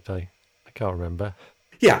word for it. I can't remember.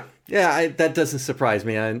 Yeah, that doesn't surprise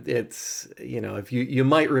me. It's, if you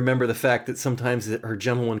might remember the fact that sometimes her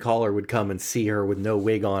gentleman caller would come and see her with no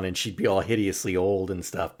wig on, and she'd be all hideously old and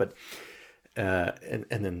stuff. But and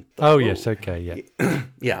then yes, okay, yeah,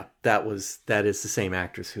 yeah, that is the same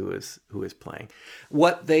actress who is playing.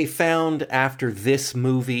 What they found after this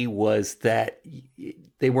movie was that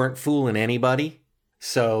they weren't fooling anybody,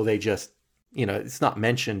 so they just, it's not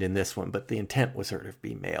mentioned in this one, but the intent was sort of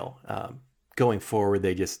be male. Going forward,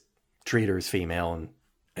 they just treat her as female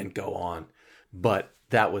and go on. But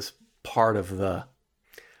that was part of the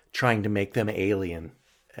trying to make them alien,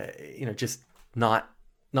 just not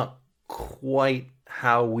quite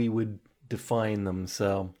how we would define them.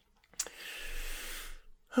 So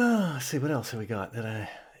let's see, what else have we got that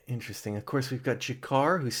interesting? Of course, we've got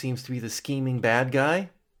G'Kar, who seems to be the scheming bad guy.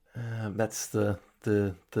 That's the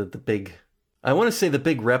big, I want to say the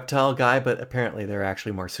big reptile guy, but apparently they're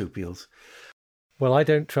actually marsupials. Well, I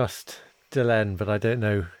don't trust Delenn, but I don't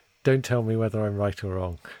know. Don't tell me whether I'm right or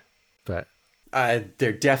wrong. But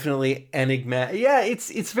they're definitely enigmatic. Yeah,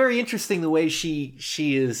 it's very interesting the way she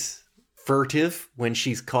is furtive when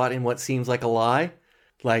she's caught in what seems like a lie.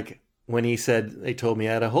 Like when he said, they told me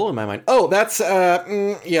I had a hole in my mind. Oh, that's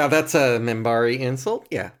that's a Minbari insult.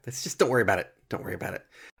 Yeah, that's just, don't worry about it. Don't worry about it.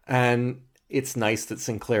 And it's nice that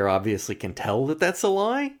Sinclair obviously can tell that that's a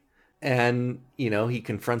lie. And, he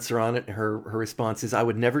confronts her on it. And her response is, I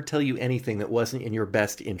would never tell you anything that wasn't in your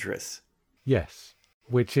best interests. Yes,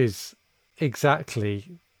 which is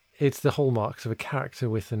exactly, it's the hallmarks of a character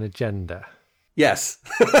with an agenda. Yes.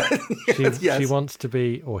 Yes. She wants to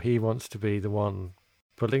be, or he wants to be, the one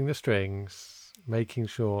pulling the strings, making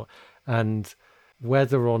sure, and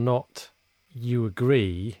whether or not you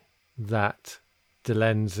agree that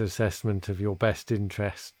Delenn's assessment of your best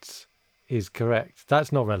interests is correct,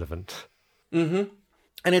 that's not relevant. Mm-hmm.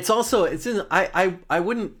 And it's also, I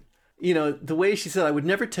wouldn't, the way she said, I would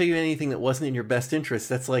never tell you anything that wasn't in your best interest.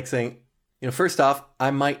 That's like saying, first off,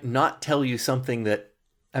 I might not tell you something that,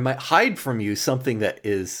 I might hide from you something that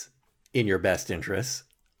is in your best interest.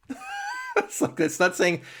 That's not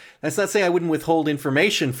saying I wouldn't withhold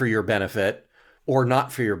information for your benefit or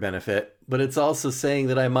not for your benefit, but it's also saying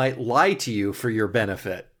that I might lie to you for your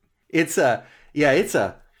benefit. It's a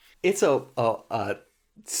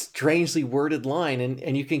strangely worded line,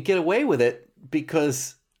 and you can get away with it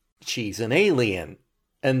because she's an alien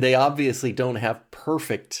and they obviously don't have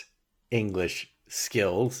perfect English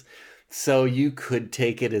skills. So you could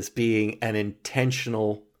take it as being an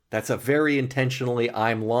intentional, that's a very intentionally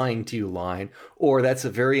I'm lying to you line, or that's a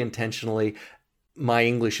very intentionally my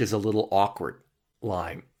English is a little awkward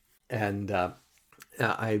line. And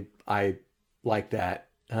I like that.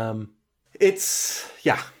 It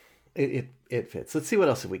fits. Let's see, what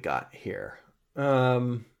else have we got here.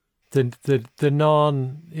 The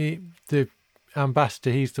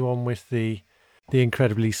ambassador, he's the one with the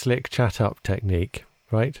incredibly slick chat up technique,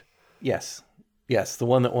 right? Yes, the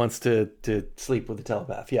one that wants to sleep with the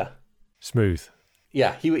telepath. Yeah, smooth.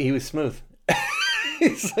 Yeah, he was smooth.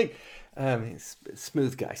 He's like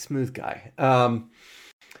smooth guy.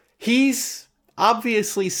 He's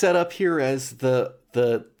obviously set up here as the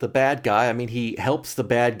bad guy. I mean, he helps the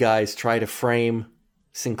bad guys try to frame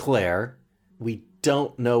Sinclair. We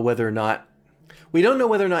don't know whether or not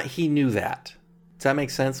he knew that. Does that make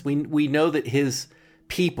sense? We know that his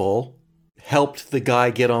people helped the guy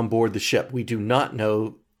get on board the ship. We do not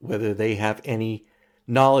know whether they have any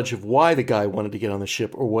knowledge of why the guy wanted to get on the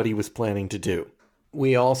ship or what he was planning to do.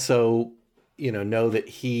 We also, know that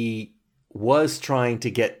he was trying to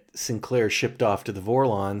get Sinclair shipped off to the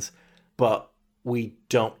Vorlons, but we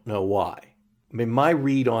don't know why. I mean, my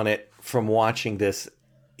read on it from watching this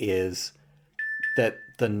is that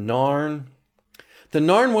the Narn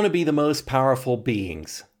want to be the most powerful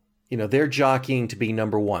beings. They're jockeying to be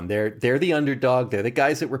number one. They're the underdog. They're the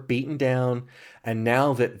guys that were beaten down. And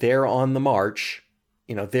now that they're on the march,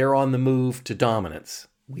 they're on the move to dominance.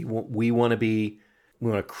 We want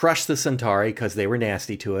to crush the Centauri because they were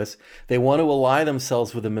nasty to us. They want to ally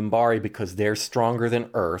themselves with the Minbari because they're stronger than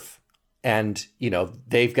Earth. And,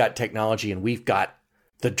 they've got technology and we've got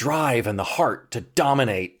the drive and the heart to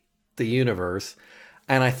dominate the universe.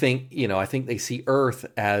 And I think they see Earth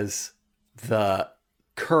as the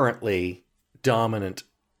currently dominant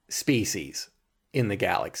species in the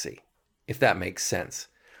galaxy, if that makes sense.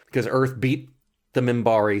 Because Earth beat the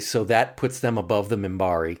Minbari, so that puts them above the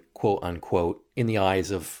Minbari, quote unquote, in the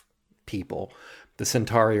eyes of people. The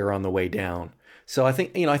Centauri are on the way down. So I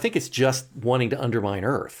think it's just wanting to undermine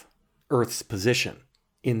Earth's position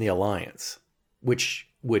in the alliance, which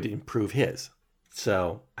would improve his.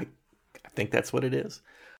 So I think that's what it is.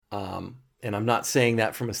 And I'm not saying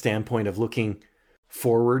that from a standpoint of looking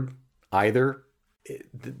forward either.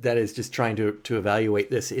 That is just trying to evaluate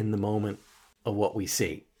this in the moment of what we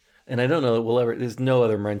see. And I don't know that there's no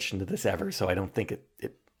other mention to this ever, so I don't think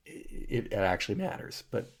it actually matters.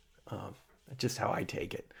 But just how I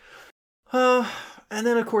take it. And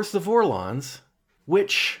then, of course, the Vorlons,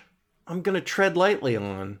 which I'm going to tread lightly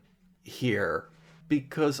on here,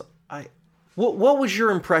 because what was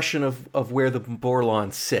your impression of where the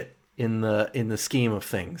Vorlons sit in the scheme of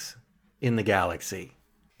things? in the galaxy.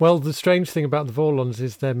 Well, the strange thing about the Vorlons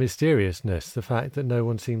is their mysteriousness, the fact that no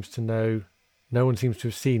one seems to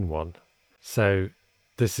have seen one. So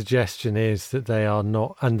the suggestion is that they are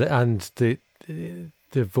not, and the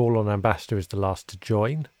Vorlon ambassador is the last to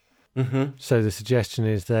join. Mm-hmm. So the suggestion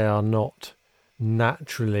is they are not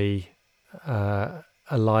naturally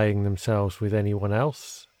allying themselves with anyone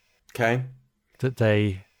else. Okay. That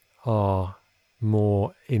they are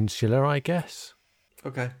more insular, I guess.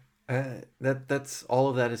 Okay. That's all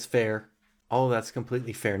of that is fair. All of that's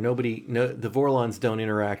completely fair. The Vorlons don't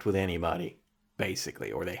interact with anybody,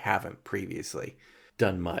 basically, or they haven't previously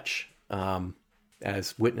done much,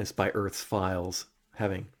 as witnessed by Earth's files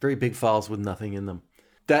having very big files with nothing in them.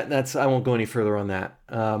 That's I won't go any further on that.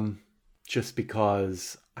 Just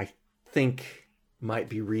because I think might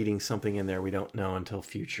be reading something in there we don't know until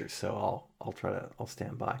future. So I'll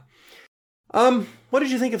stand by. What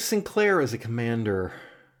did you think of Sinclair as a commander?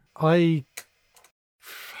 I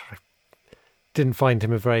didn't find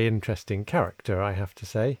him a very interesting character, I have to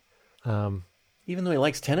say. Even though he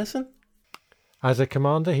likes Tennyson? As a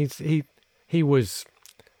commander, he was,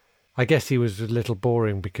 I guess he was a little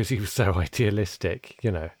boring because he was so idealistic,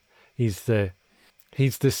 you know. He's the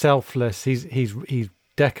selfless, he's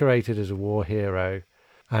decorated as a war hero,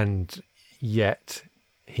 and yet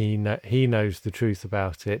he knows the truth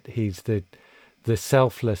about it. He's the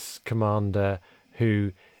selfless commander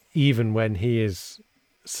who, even when he is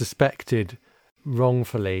suspected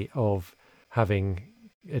wrongfully of having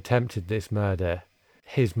attempted this murder,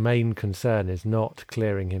 his main concern is not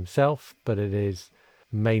clearing himself, but it is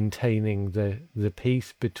maintaining the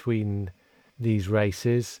peace between these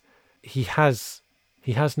races. He has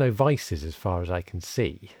no vices as far as I can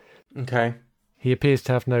see. Okay. He appears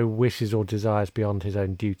to have no wishes or desires beyond his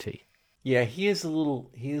own duty. Yeah, he is a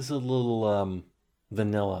little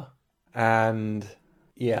vanilla. And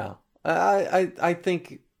yeah, I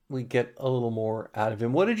think we get a little more out of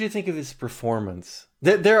him. What did you think of his performance?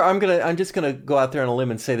 I'm just gonna go out there on a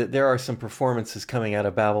limb and say that there are some performances coming out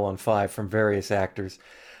of Babylon 5 from various actors,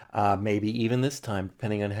 maybe even this time,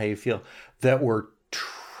 depending on how you feel, that were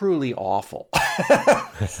truly awful.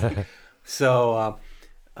 So,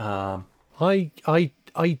 I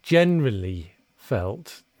generally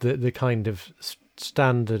felt that the kind of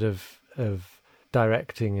standard of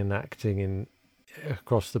directing and acting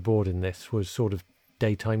across the board in this was sort of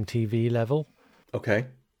daytime TV level. Okay.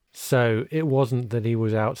 So it wasn't that he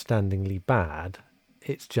was outstandingly bad.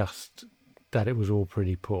 It's just that it was all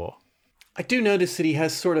pretty poor. I do notice that he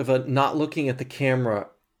has sort of a not looking at the camera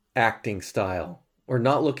acting style, or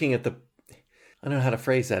not looking at the. I don't know how to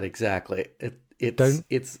phrase that exactly.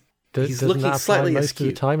 He's looking slightly most askew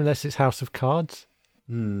of the time, unless it's House of Cards.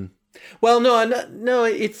 Well, no.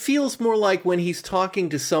 It feels more like when he's talking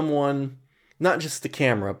to someone, not just the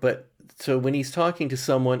camera, but so when he's talking to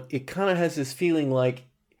someone, it kind of has this feeling like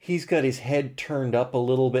he's got his head turned up a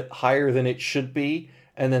little bit higher than it should be,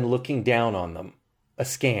 and then looking down on them,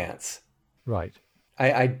 askance. Right.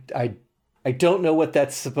 I don't know what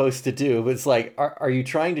that's supposed to do, but it's like, are you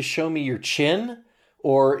trying to show me your chin,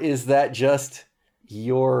 or is that just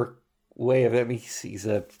your way of it? I mean, he's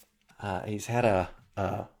had a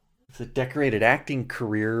decorated acting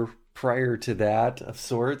career prior to that of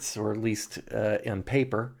sorts, or at least on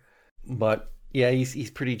paper. But yeah, he's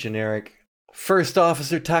pretty generic. First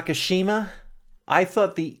Officer Takashima, I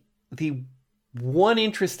thought the one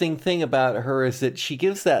interesting thing about her is that she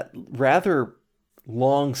gives that rather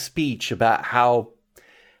long speech about how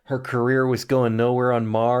her career was going nowhere on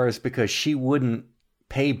Mars because she wouldn't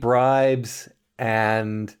pay bribes,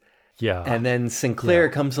 and then Sinclair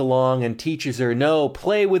comes along and teaches her, no,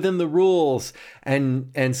 play within the rules,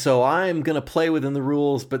 and so I'm going to play within the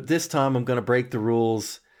rules, but this time I'm going to break the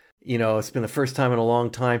rules. You know, it's been the first time in a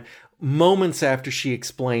long time. Moments after she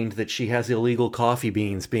explained that she has illegal coffee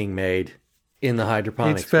beans being made in the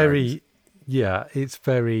hydroponics. It's very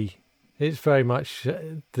much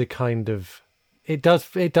the kind of. It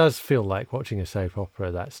does feel like watching a soap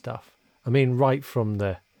opera. That stuff. I mean, right from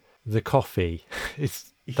the coffee,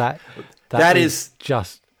 it's that is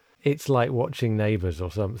just. It's like watching Neighbours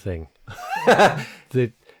or something.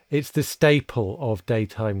 It's the staple of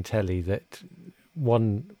daytime telly that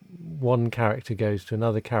one character goes to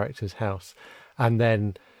another character's house and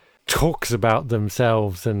then talks about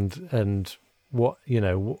themselves and what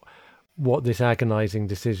this agonizing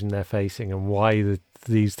decision they're facing and why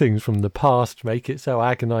these things from the past make it so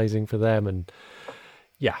agonizing for them. And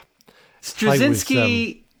yeah,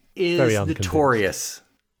 Straczynski is notorious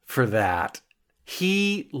for that.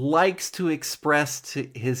 He likes to express to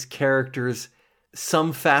his characters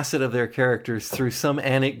some facet of their characters through some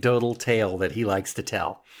anecdotal tale that he likes to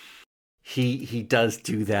tell. he does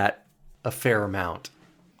do that a fair amount.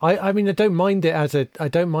 I mean, I don't mind it as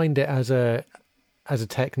a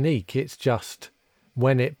technique. It's just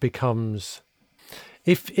when it becomes,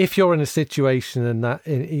 if you're in a situation and that,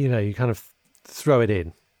 you know, you kind of throw it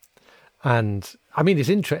in, and I mean, it's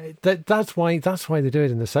interesting. That's why they do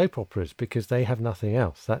it in the soap operas, because they have nothing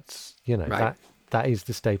else. That's, you know, right. that is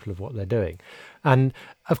the staple of what they're doing. And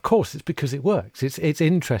of course, it's because it works. It's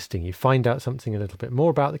interesting. You find out something a little bit more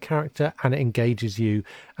about the character, and it engages you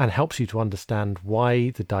and helps you to understand why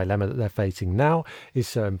the dilemma that they're facing now is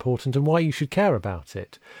so important and why you should care about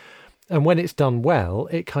it. And when it's done well,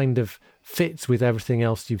 it kind of fits with everything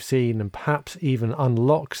else you've seen, and perhaps even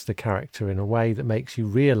unlocks the character in a way that makes you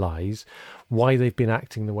realise why they've been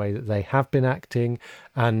acting the way that they have been acting,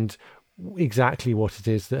 and exactly what it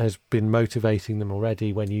is that has been motivating them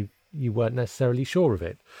already when you weren't necessarily sure of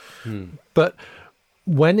it. But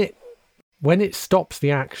when it stops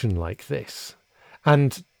the action like this,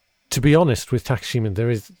 and to be honest with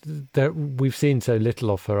Takashima, we've seen so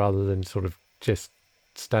little of her other than sort of just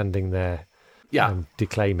standing there,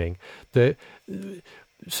 declaiming.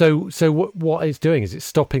 So what it's doing is it's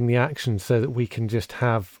stopping the action so that we can just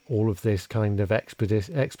have all of this kind of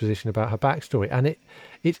exposition about her backstory, and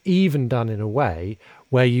it's even done in a way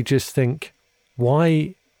where you just think,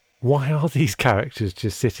 why are these characters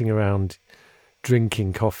just sitting around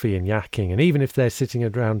drinking coffee and yakking? And even if they're sitting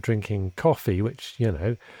around drinking coffee, which, you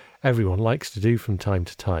know, everyone likes to do from time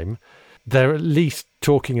to time, they're at least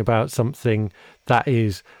talking about something that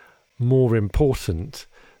is more important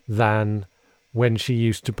than when she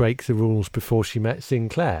used to break the rules before she met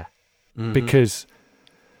Sinclair. Mm-hmm. Because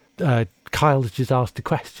Kyle has just asked a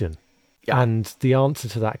question, and the answer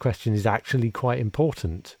to that question is actually quite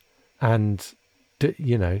important. And,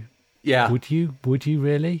 you know, would you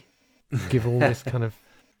really give all this kind of...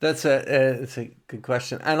 That's a good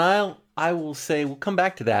question. And I will say, we'll come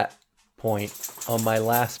back to that point on my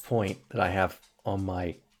last point that I have on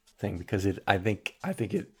my thing, because I think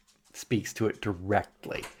it speaks to it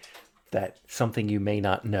directly. That something you may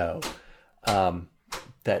not know,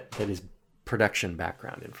 that is production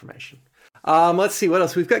background information. Let's see what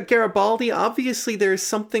else. We've got Garibaldi. Obviously, there's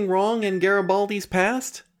something wrong in Garibaldi's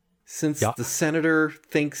past, since the senator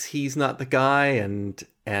thinks he's not the guy,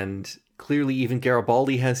 and clearly even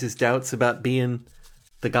Garibaldi has his doubts about being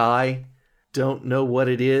the guy. Don't know what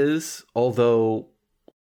it is, although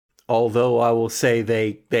I will say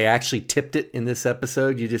they actually tipped it in this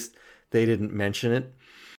episode. They didn't mention it.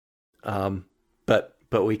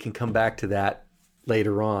 But we can come back to that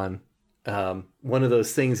later on. One of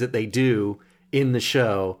those things that they do in the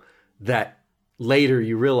show that later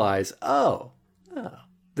you realize,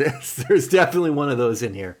 there's definitely one of those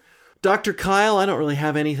in here. Dr. Kyle, I don't really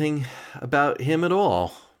have anything about him at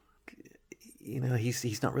all. You know,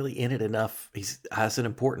 he's not really in it enough. He has an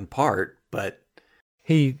important part, but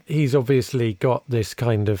he's obviously got this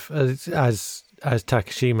kind of, as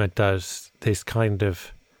Takashima does, this kind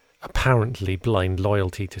of apparently blind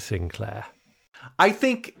loyalty to Sinclair. I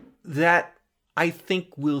think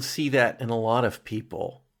we'll see that in a lot of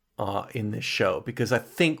people in this show, because I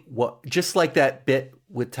think just like that bit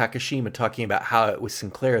with Takashima talking about how it was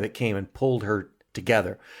Sinclair that came and pulled her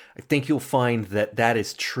together, I think you'll find that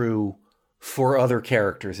is true for other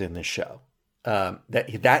characters in this show.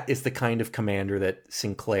 That is the kind of commander that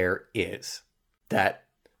Sinclair is. That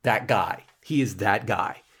guy. He is that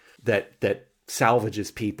guy that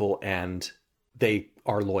salvages people and they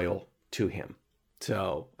are loyal to him.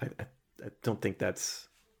 So I don't think that's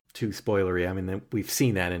too spoilery. I mean, we've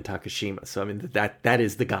seen that in Takashima. So I mean, that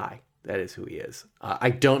is the guy. That is who he is. I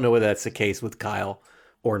don't know whether that's the case with Kyle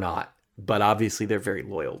or not, but obviously they're very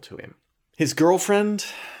loyal to him. His girlfriend,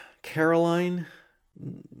 Caroline,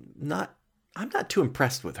 I'm not too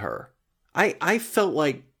impressed with her. I felt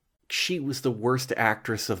like she was the worst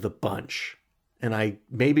actress of the bunch. And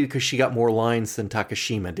maybe because she got more lines than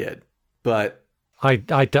Takashima did, but I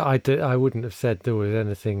wouldn't have said there was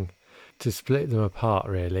anything to split them apart,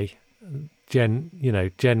 really.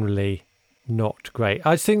 Generally not great.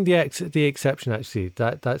 I think the exception, actually,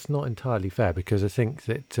 that's not entirely fair, because I think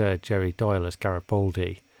that Jerry Doyle as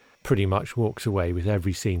Garibaldi pretty much walks away with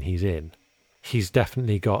every scene he's in. He's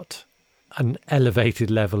definitely got an elevated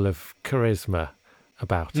level of charisma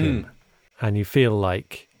about him, and you feel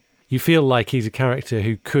like he's a character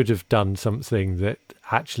who could have done something that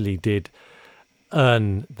actually did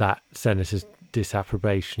earn that senator's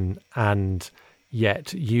disapprobation, and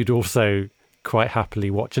yet you'd also quite happily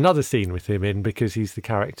watch another scene with him in, because he's the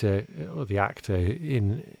character or the actor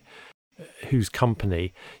in whose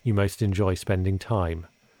company you most enjoy spending time.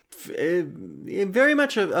 Very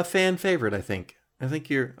much a fan favorite, I think. I think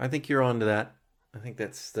you're onto that. I think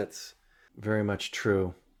that's very much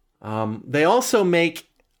true. They also make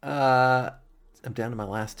I'm down to my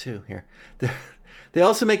last two here. They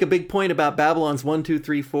also make a big point about Babylon's 1, 2,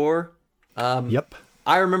 3, 4. Yep.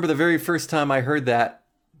 I remember the very first time I heard that,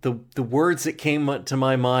 the words that came to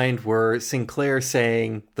my mind were Sinclair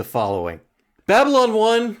saying the following: Babylon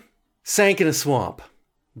 1 sank in a swamp.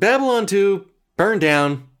 Babylon 2 burned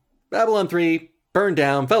down. Babylon 3 burned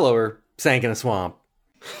down, fell over, sank in a swamp.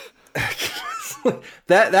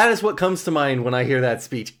 That is what comes to mind when I hear that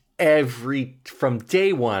speech. From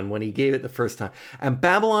day one when he gave it the first time. And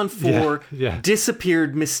Babylon 4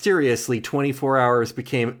 disappeared mysteriously 24 hours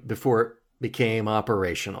before it became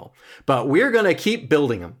operational. But we're going to keep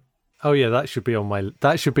building them. Oh yeah, that should be on my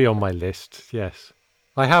list. Yes.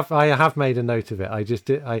 I have made a note of it. I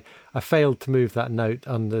failed to move that note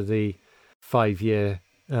under the 5-year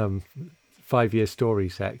story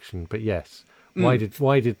section, but yes. Why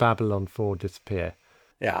did Babylon 4 disappear?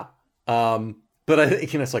 Yeah. But I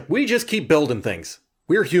think, it's like, we just keep building things.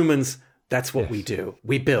 We're humans. That's what we do.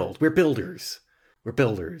 We build. We're builders. We're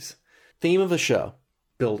builders. Theme of the show: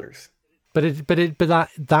 builders. But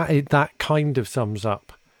that kind of sums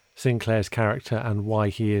up Sinclair's character and why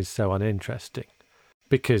he is so uninteresting,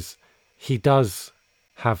 because he does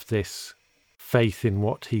have this faith in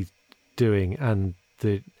what he's doing, and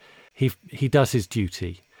he does his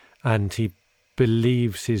duty, and he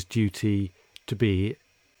believes his duty to be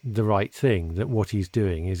the right thing, that what he's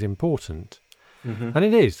doing is important. Mm-hmm. And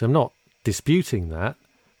it is. I'm not disputing that.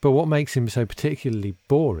 But what makes him so particularly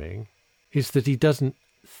boring is that he doesn't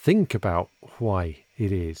think about why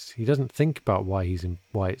it is. He doesn't think about why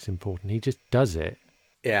it's important. He just does it.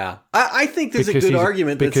 Yeah. I think there's a good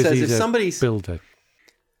argument that says if somebody's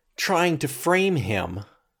trying to frame him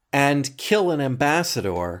and kill an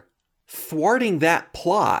ambassador, thwarting that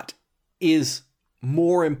plot is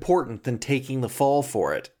more important than taking the fall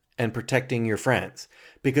for it and protecting your friends,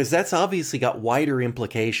 because that's obviously got wider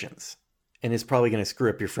implications and is probably going to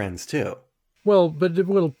screw up your friends too. But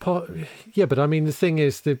I mean, the thing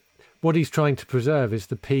is that what he's trying to preserve is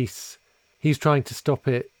the peace. He's trying to stop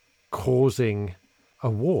it causing a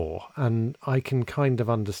war, and I can kind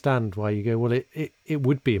of understand why you go, well, it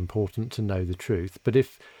would be important to know the truth, but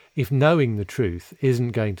if knowing the truth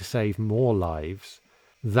isn't going to save more lives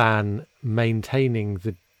than maintaining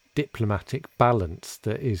the diplomatic balance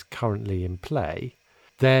that is currently in play,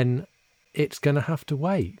 then it's going to have to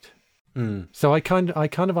wait. So I kind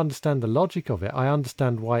of understand the logic of it. I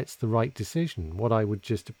understand why it's the right decision. What I would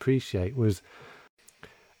just appreciate was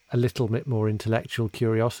a little bit more intellectual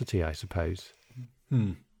curiosity, I suppose.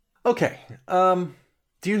 Okay. Do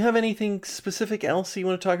you have anything specific else you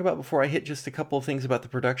want to talk about before I hit just a couple of things about the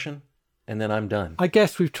production? And then I'm done. I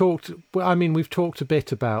guess we've talked a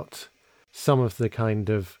bit about some of the kind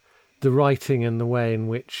of the writing and the way in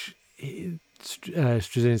which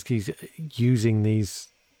Straczynski's using these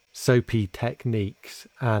soapy techniques.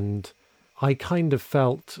 And I kind of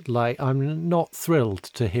felt like I'm not thrilled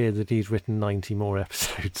to hear that he's written 90 more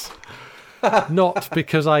episodes. Not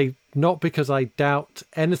because I doubt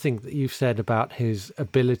anything that you've said about his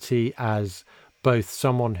ability as both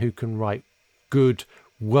someone who can write good,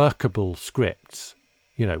 workable scripts.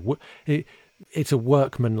 You know, it's a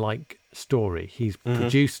workman-like story. He's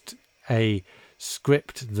produced a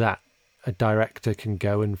script that a director can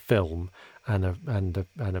go and film, and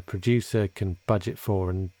a producer can budget for,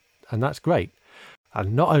 and that's great.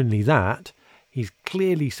 And not only that, he's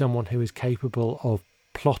clearly someone who is capable of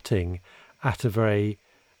plotting at a very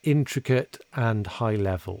intricate and high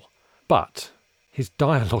level. But his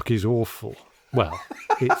dialogue is awful. Well,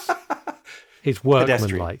 it's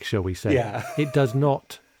workmanlike, shall we say. Yeah. It does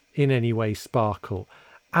not in any way sparkle.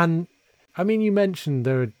 And I mean, you mentioned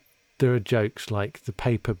there are jokes like the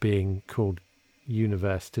paper being called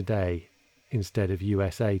Universe Today instead of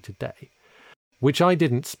USA Today, which I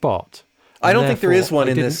didn't spot. I don't think there is one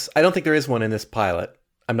in this. I don't think there is one in this pilot.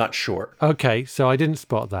 I'm not sure. Okay, so I didn't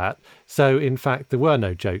spot that. So in fact, there were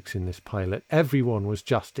no jokes in this pilot. Everyone was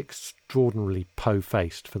just extraordinarily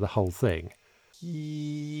po-faced for the whole thing.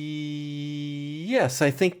 Yes,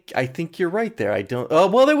 I think you're right there. I don't. Oh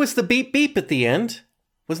well, there was the beep beep at the end.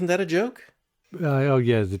 Wasn't that a joke? Oh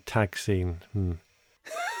yeah, the tag scene.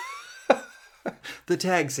 The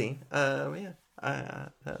tag scene. Yeah.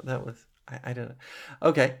 That was. I don't know.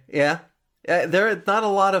 Okay. Yeah. There are not a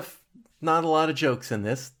lot of jokes in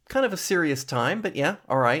this. Kind of a serious time, but yeah.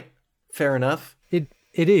 All right. Fair enough. It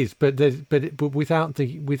is, but without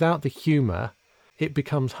the humour, it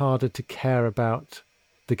becomes harder to care about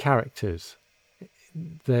the characters.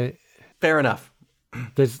 Fair enough.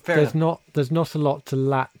 there's not a lot to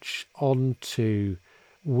latch onto.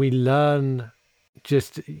 We learn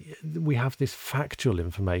we have this factual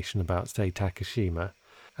information about, say, Takashima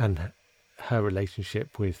and her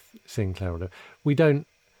relationship with Sinclair. We don't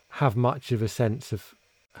have much of a sense of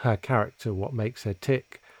her character, what makes her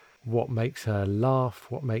tick, what makes her laugh,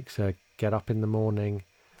 what makes her get up in the morning.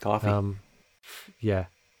 Coffee. Yeah.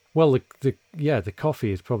 Well, the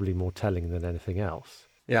coffee is probably more telling than anything else.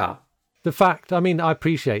 Yeah. The fact, I mean, I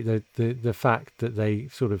appreciate the fact that they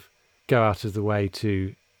sort of go out of the way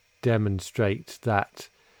to demonstrate that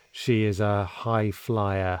she is a high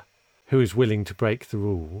flyer who is willing to break the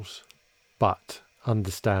rules, but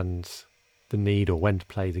understands the need or when to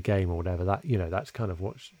play the game or whatever. That, that's kind of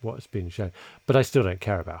what's been shown. But I still don't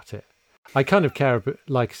care about it. I kind of care,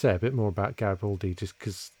 like I say, a bit more about Garibaldi just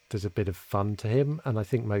because there's a bit of fun to him, and I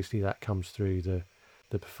think mostly that comes through the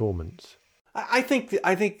performance. I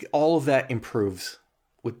think all of that improves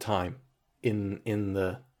with time in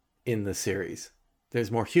the series.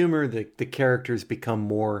 There's more humor. The characters become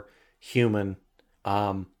more human.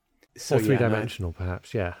 Or three-dimensional,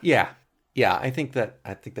 perhaps. Yeah. Yeah. I think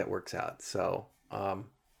that works out. So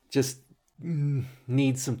just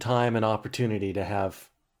needs some time and opportunity to have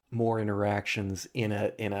more interactions in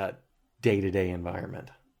a day-to-day environment,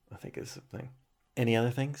 I think is the thing. Any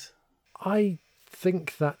other things? I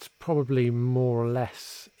think that's probably more or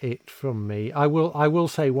less it from me. I will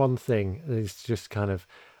say one thing is just kind of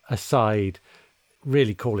aside,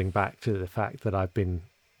 really calling back to the fact that I've been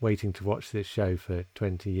waiting to watch this show for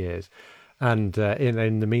 20 years. And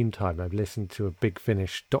in the meantime, I've listened to a Big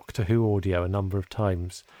Finish Doctor Who audio a number of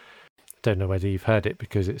times. Don't know whether you've heard it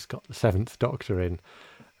because it's got the Seventh Doctor in,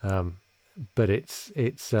 but it's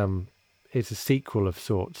a sequel of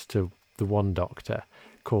sorts to the One Doctor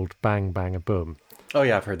called Bang Bang a Boom. Oh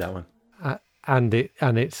yeah, I've heard that one. And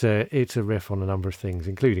it's a riff on a number of things,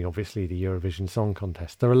 including obviously the Eurovision Song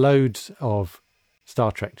Contest. There are loads of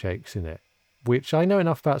Star Trek jokes in it, which I know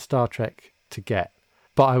enough about Star Trek to get.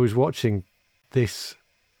 But I was watching this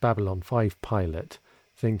Babylon 5 pilot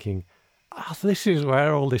thinking, this is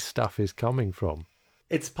where all this stuff is coming from.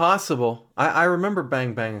 It's possible. I remember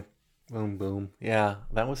Bang Bang Boom Boom. Yeah,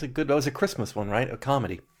 that was a Christmas one, right? A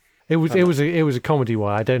comedy. It was a comedy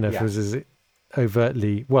one. I don't know if it was as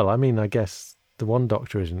overtly. Well, I mean, I guess the One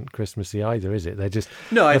Doctor isn't Christmassy either, is it? They're just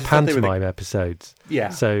pantomime episodes. Yeah.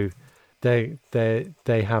 So they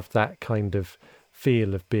have that kind of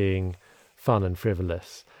feel of being fun and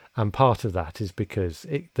frivolous, and part of that is because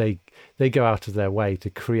they go out of their way to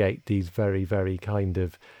create these very, very kind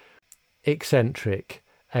of eccentric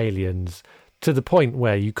aliens to the point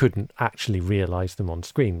where you couldn't actually realise them on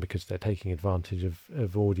screen because they're taking advantage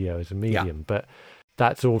of audio as a medium. Yeah. But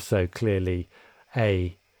that's also clearly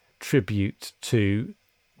a tribute to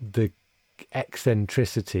the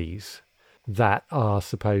eccentricities that are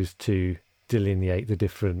supposed to delineate the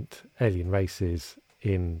different alien races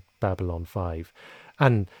in Babylon 5.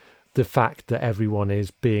 And the fact that everyone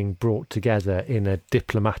is being brought together in a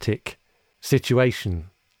diplomatic situation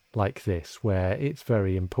like this, where it's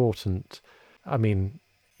very important. I mean,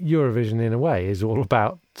 Eurovision in a way is all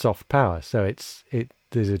about soft power, so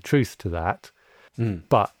there's a truth to that.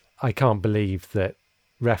 But I can't believe that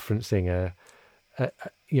referencing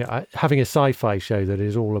having a sci-fi show that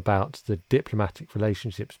is all about the diplomatic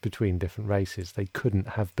relationships between different races, they couldn't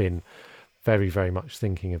have been very, very much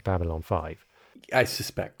thinking of Babylon 5. I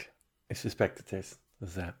suspect that there's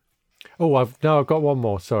that. Oh, I've got one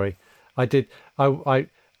more. Sorry, I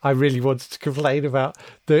really wanted to complain about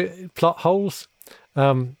the plot holes,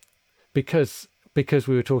 because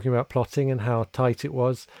we were talking about plotting and how tight it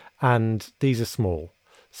was, and these are small,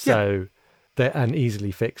 so they're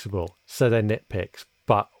easily fixable. So they're nitpicks.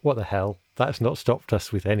 But what the hell? That's not stopped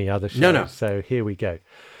us with any other show. No. So here we go.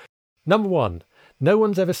 Number 1. No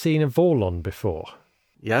one's ever seen a Vorlon before.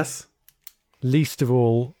 Yes. Least of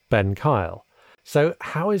all, Ben Kyle. So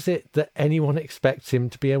how is it that anyone expects him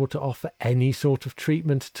to be able to offer any sort of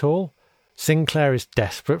treatment at all? Sinclair is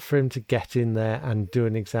desperate for him to get in there and do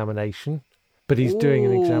an examination, but he's doing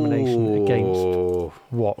an examination against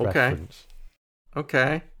what reference?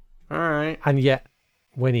 Okay. All right. And yet,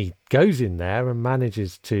 when he goes in there and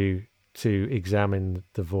manages to examine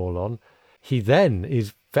the Vorlon, he then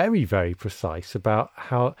is very, very precise about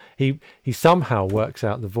how he somehow works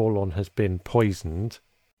out the Vorlon has been poisoned.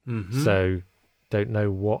 Mm-hmm. So don't know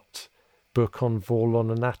what book on Vorlon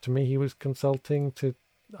anatomy he was consulting to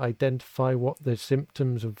identify what the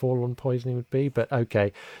symptoms of Vorlon poisoning would be. But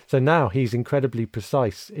okay, so now he's incredibly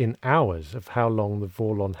precise in hours of how long the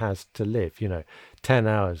Vorlon has to live. 10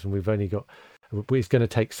 hours, and we've only got. It's going to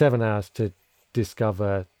take 7 hours to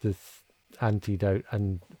discover antidote,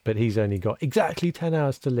 but he's only got exactly 10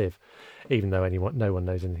 hours to live, even though no one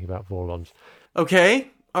knows anything about Vorlons. Okay,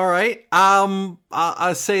 all right.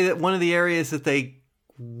 I'll say that one of the areas that they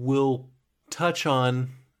will touch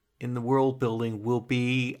on in the world building will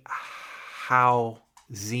be how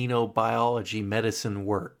xenobiology medicine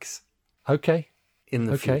works. Okay. In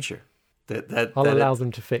the future. I'll allow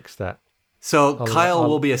them to fix that. So Kyle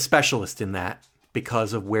will be a specialist in that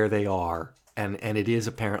because of where they are, and it is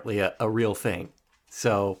apparently a real thing.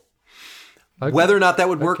 So whether or not that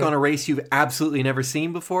would work on a race you've absolutely never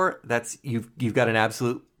seen before, that's you've got an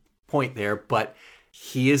absolute point there, but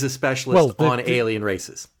he is a specialist on alien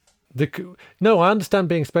races. No, I understand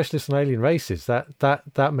being a specialist on alien races.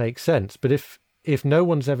 That makes sense. But if no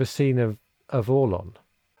one's ever seen a Vorlon,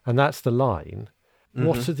 and that's the line,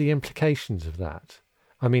 what are the implications of that?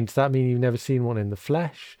 I mean, does that mean you've never seen one in the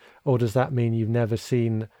flesh, or does that mean you've never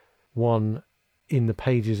seen one in the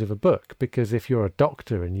pages of a book? Because if you're a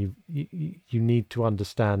doctor and you need to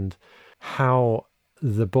understand how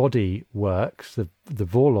the body works, the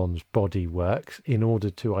Vorlon's body works, in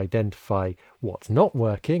order to identify what's not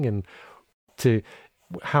working and to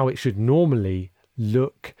how it should normally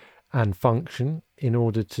look and function, in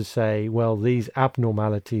order to say, well, these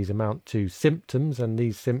abnormalities amount to symptoms, and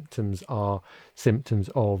these symptoms are symptoms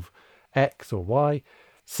of X or Y.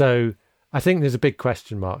 So I think there's a big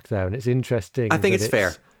question mark there, and it's interesting. I think it's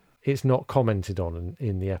fair. It's not commented on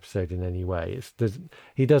in the episode in any way.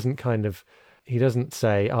 He doesn't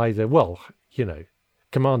say either, well,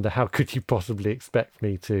 Commander, how could you possibly expect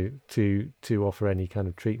me to offer any kind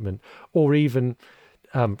of treatment? Or even,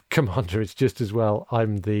 Commander, it's just as well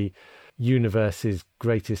I'm the universe's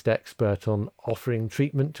greatest expert on offering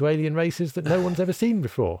treatment to alien races that no one's ever seen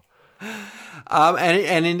before.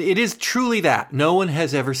 And it is truly that. No one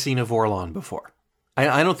has ever seen a Vorlon before.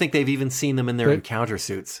 I don't think they've even seen them in their encounter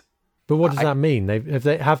suits. But what does that mean?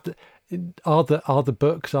 Are the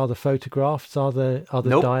books, are the photographs, are the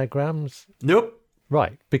Nope. diagrams? Nope.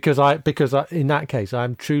 Right, because in that case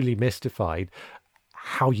I'm truly mystified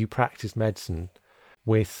how you practice medicine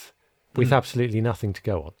with absolutely nothing to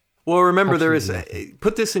go on. Well, remember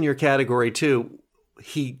put this in your category too.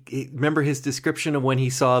 Remember his description of when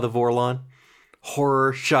he saw the Vorlon?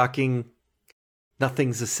 Horror, shocking,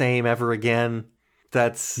 nothing's the same ever again.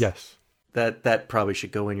 Yes. That probably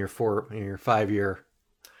should go in your 5-year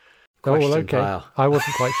question pile. I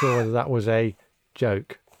wasn't quite sure whether that was a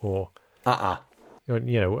joke or I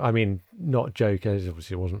mean, not joke as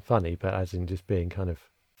obviously it wasn't funny, but as in just being kind of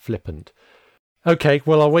flippant. Okay,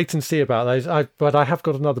 well, I'll wait and see about those. But I have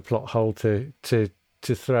got another plot hole to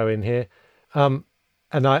throw in here, and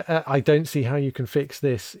I don't see how you can fix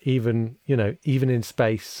this, even in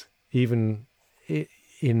space, even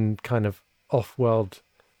in kind of off-world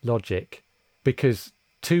logic, because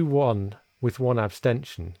 2-1 with one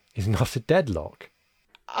abstention is not a deadlock.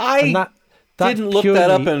 I didn't look that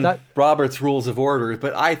up in Robert's Rules of Order,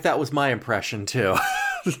 but that was my impression too.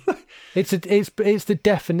 It's the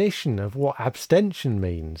definition of what abstention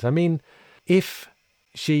means. I mean, if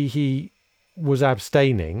he was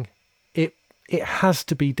abstaining, it has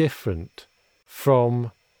to be different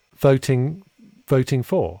from voting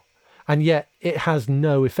for, and yet it has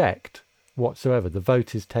no effect whatsoever. The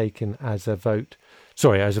vote is taken as a vote.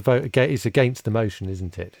 Sorry, as a vote it's against the motion,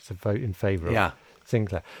 isn't it? It's a vote in favour of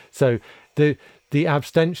Sinclair. So the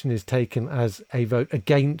abstention is taken as a vote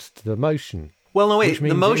against the motion. Well, no, wait.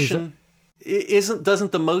 The motion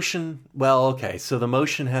doesn't the motion. Well, okay. So the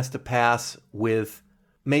motion has to pass with.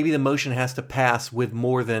 Maybe the motion has to pass with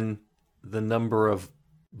more than the number of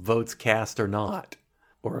votes cast or not,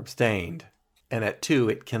 or abstained. And at 2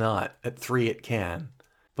 it cannot. At 3 it can.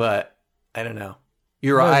 But I don't know.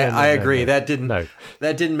 You're right. I agree. No.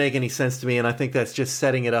 That didn't make any sense to me, and I think that's just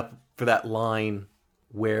setting it up for that line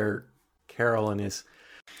where Carolyn is,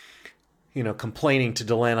 complaining to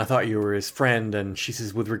Delenn, I thought you were his friend, and she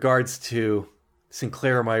says, with regards to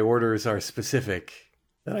Sinclair, my orders are specific,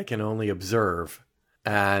 that I can only observe.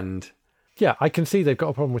 And yeah, I can see they've got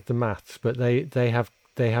a problem with the maths, but they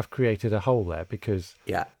have created a hole there, because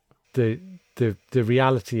the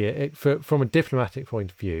reality, from a diplomatic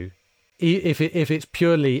point of view, if it's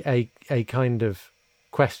purely a kind of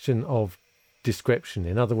question of description,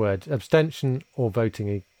 in other words, abstention or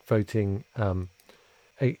voting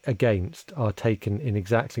against are taken in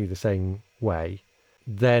exactly the same way,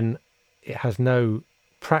 then it has no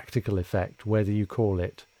practical effect whether you call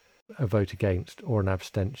it a vote against or an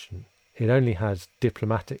abstention. It only has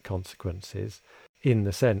diplomatic consequences, in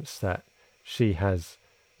the sense that she has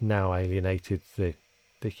now alienated the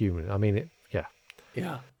human. I mean,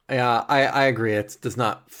 I agree. It does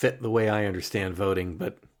not fit the way I understand voting,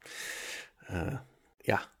 but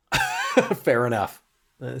Yeah, fair enough.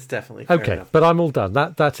 That's definitely fair Okay, enough. but I'm all done.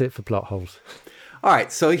 That's it for plot holes. All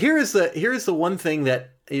right, so here's the one thing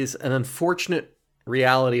that is an unfortunate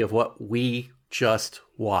reality of what we just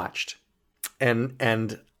watched,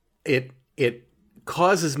 and it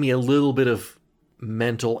causes me a little bit of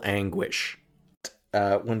mental anguish.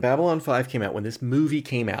 When Babylon 5 came out, when this movie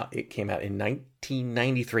came out, it came out in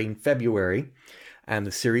 1993 in February, and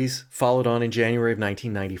the series followed on in January of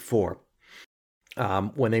 1994.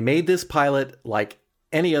 When they made this pilot, like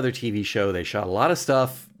any other TV show, they shot a lot of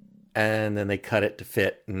stuff and then they cut it to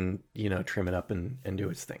fit and, trim it up and do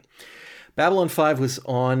its thing. Babylon 5 was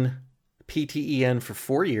on PTEN for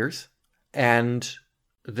 4 years, and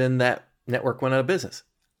then that network went out of business.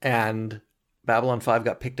 And Babylon 5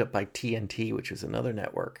 got picked up by TNT, which is another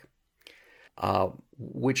network,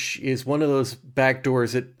 which is one of those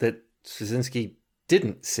backdoors that Straczynski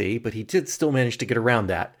didn't see, but he did still manage to get around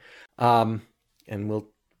that. And we'll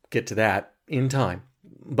get to that in time.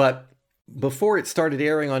 But before it started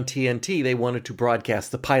airing on TNT, they wanted to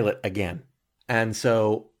broadcast the pilot again. And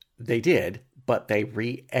so they did, but they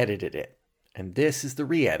re-edited it. And this is the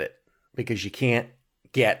re-edit, because you can't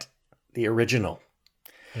get the original.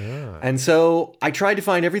 Yeah. And so I tried to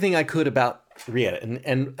find everything I could about re-edit.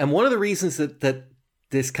 And one of the reasons that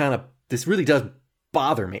this really does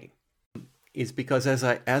bother me is because, as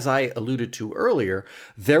I alluded to earlier,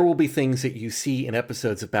 there will be things that you see in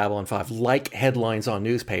episodes of Babylon 5, like headlines on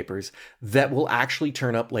newspapers, that will actually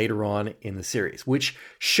turn up later on in the series, which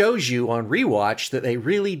shows you on rewatch that they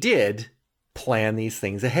really did plan these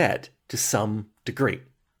things ahead to some degree.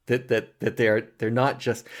 That they're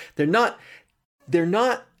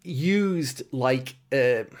not used like.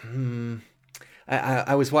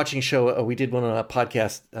 I was watching a show, we did one on a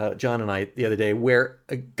podcast, John and I, the other day, where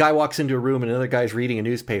a guy walks into a room and another guy's reading a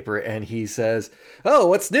newspaper, and he says, "Oh,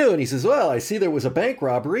 what's new?" And he says, "Well, I see there was a bank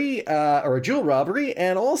robbery or a jewel robbery,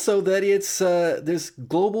 and also that there's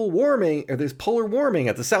global warming, or there's polar warming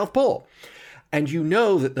at the South Pole." And you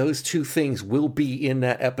know that those two things will be in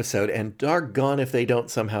that episode, and doggone if they don't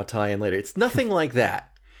somehow tie in later. It's nothing like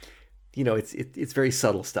that. It's very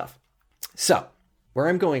subtle stuff. So, where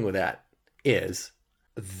I'm going with that is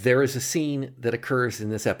there is a scene that occurs in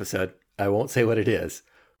this episode. I won't say what it is,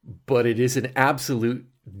 but it is an absolute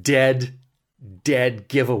dead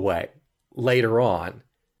giveaway later on.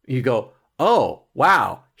 You go, oh,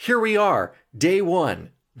 wow, here we are, day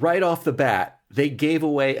one, right off the bat. They gave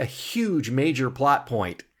away a huge major plot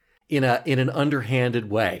point in an underhanded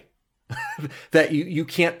way that you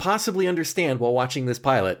can't possibly understand while watching this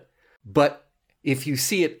pilot. But if you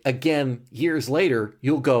see it again years later,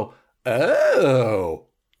 you'll go, oh,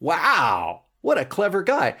 wow, what a clever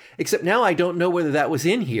guy. Except now I don't know whether that was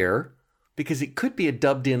in here, because it could be a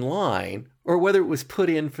dubbed in line, or whether it was put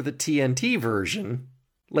in for the TNT version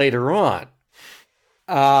later on,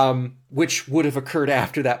 which would have occurred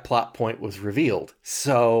after that plot point was revealed.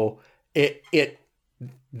 So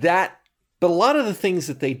but a lot of the things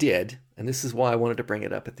that they did, and this is why I wanted to bring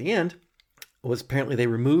it up at the end, was apparently they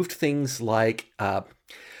removed things like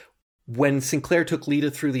when Sinclair took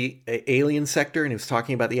Lita through the alien sector and he was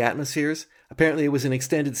talking about the atmospheres, apparently it was an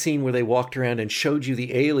extended scene where they walked around and showed you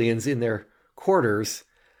the aliens in their quarters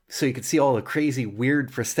so you could see all the crazy,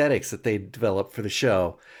 weird prosthetics that they developed for the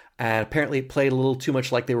show. And apparently it played a little too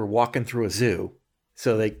much like they were walking through a zoo.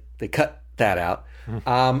 So they cut that out.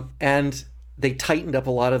 And they tightened up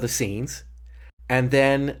a lot of the scenes. And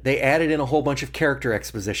then they added in a whole bunch of character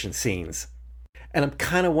exposition scenes. And I'm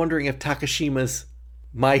kind of wondering if Takashima's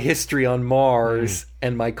My History on Mars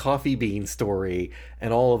and My Coffee Bean Story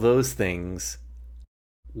and all of those things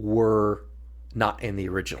were not in the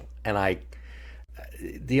original. And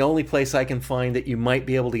the only place I can find that you might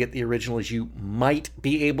be able to get the original is you might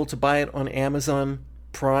be able to buy it on Amazon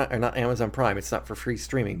Prime, or not Amazon Prime, it's not for free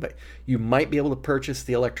streaming, but you might be able to purchase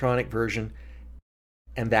the electronic version,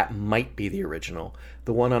 and that might be the original.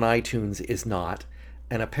 The one on iTunes is not.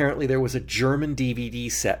 And apparently there was a German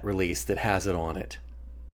DVD set release that has it on it.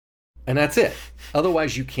 And that's it.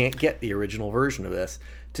 Otherwise, you can't get the original version of this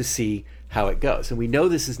to see how it goes. And we know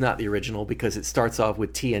this is not the original because it starts off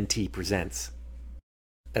with TNT Presents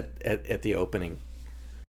at the opening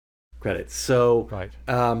credits. So right.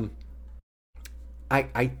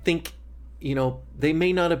 I think, they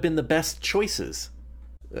may not have been the best choices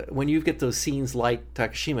when you get those scenes like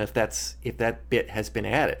Takashima, if that bit has been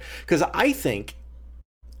added. Because I think,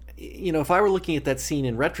 if I were looking at that scene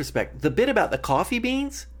in retrospect, the bit about the coffee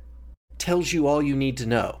beans tells you all you need to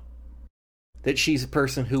know. That she's a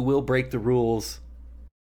person who will break the rules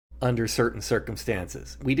under certain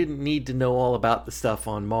circumstances. We didn't need to know all about the stuff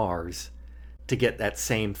on Mars to get that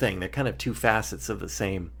same thing. They're kind of two facets of the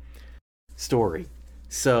same story.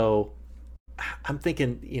 So I'm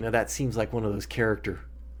thinking, that seems like one of those character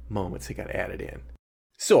moments that got added in.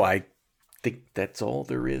 So I think that's all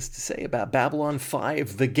there is to say about Babylon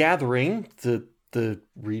 5, The Gathering, the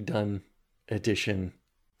redone edition.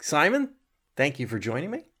 Simon, thank you for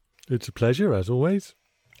joining me. It's a pleasure, as always.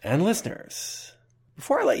 And listeners,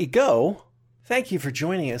 before I let you go, thank you for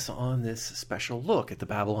joining us on this special look at the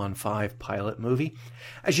Babylon 5 pilot movie.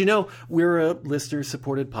 As you know, we're a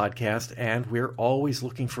listener-supported podcast, and we're always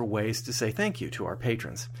looking for ways to say thank you to our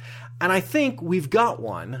patrons. And I think we've got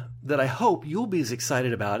one that I hope you'll be as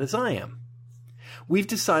excited about as I am. We've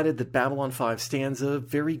decided that Babylon 5 stands a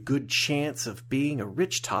very good chance of being a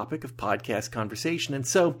rich topic of podcast conversation, and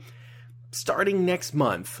so starting next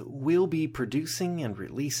month, we'll be producing and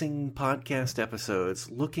releasing podcast episodes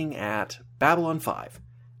looking at Babylon 5,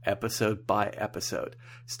 episode by episode,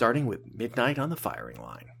 starting with Midnight on the Firing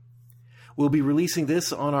Line. We'll be releasing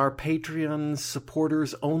this on our Patreon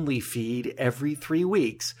supporters only feed every 3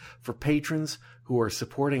 weeks for patrons who are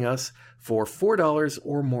supporting us for $4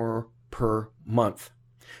 or more per month.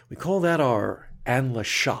 We call that our Anne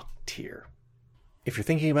LaShock tier. If you're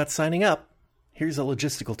thinking about signing up, here's a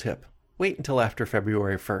logistical tip. Wait until after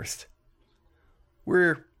February 1st.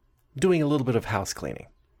 We're doing a little bit of house cleaning.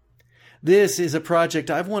 This is a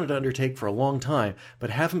project I've wanted to undertake for a long time,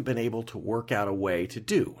 but haven't been able to work out a way to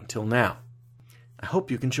do until now. I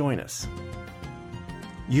hope you can join us.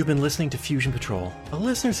 You've been listening to Fusion Patrol, a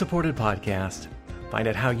listener-supported podcast. Find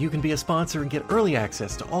out how you can be a sponsor and get early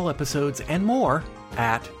access to all episodes and more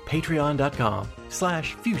at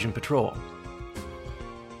patreon.com/FusionPatrol.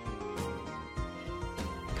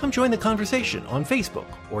 Come join the conversation on Facebook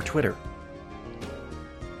or Twitter.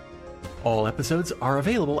 All episodes are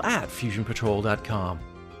available at FusionPatrol.com.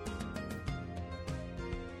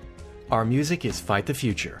 Our music is Fight the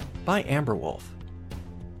Future by Amberwolf.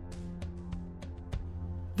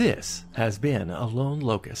 This has been a Lone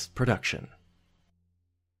Locust production.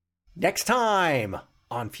 Next time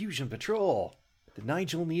on Fusion Patrol, the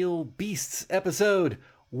Nigel Neal Beasts episode,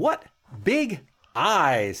 What Big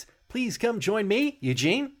Eyes? Please come join me,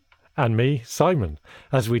 Eugene. And me, Simon,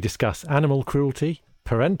 as we discuss animal cruelty,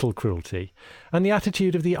 parental cruelty, and the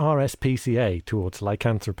attitude of the RSPCA towards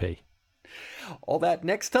lycanthropy. All that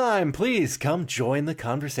next time. Please come join the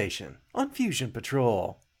conversation on Fusion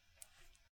Patrol.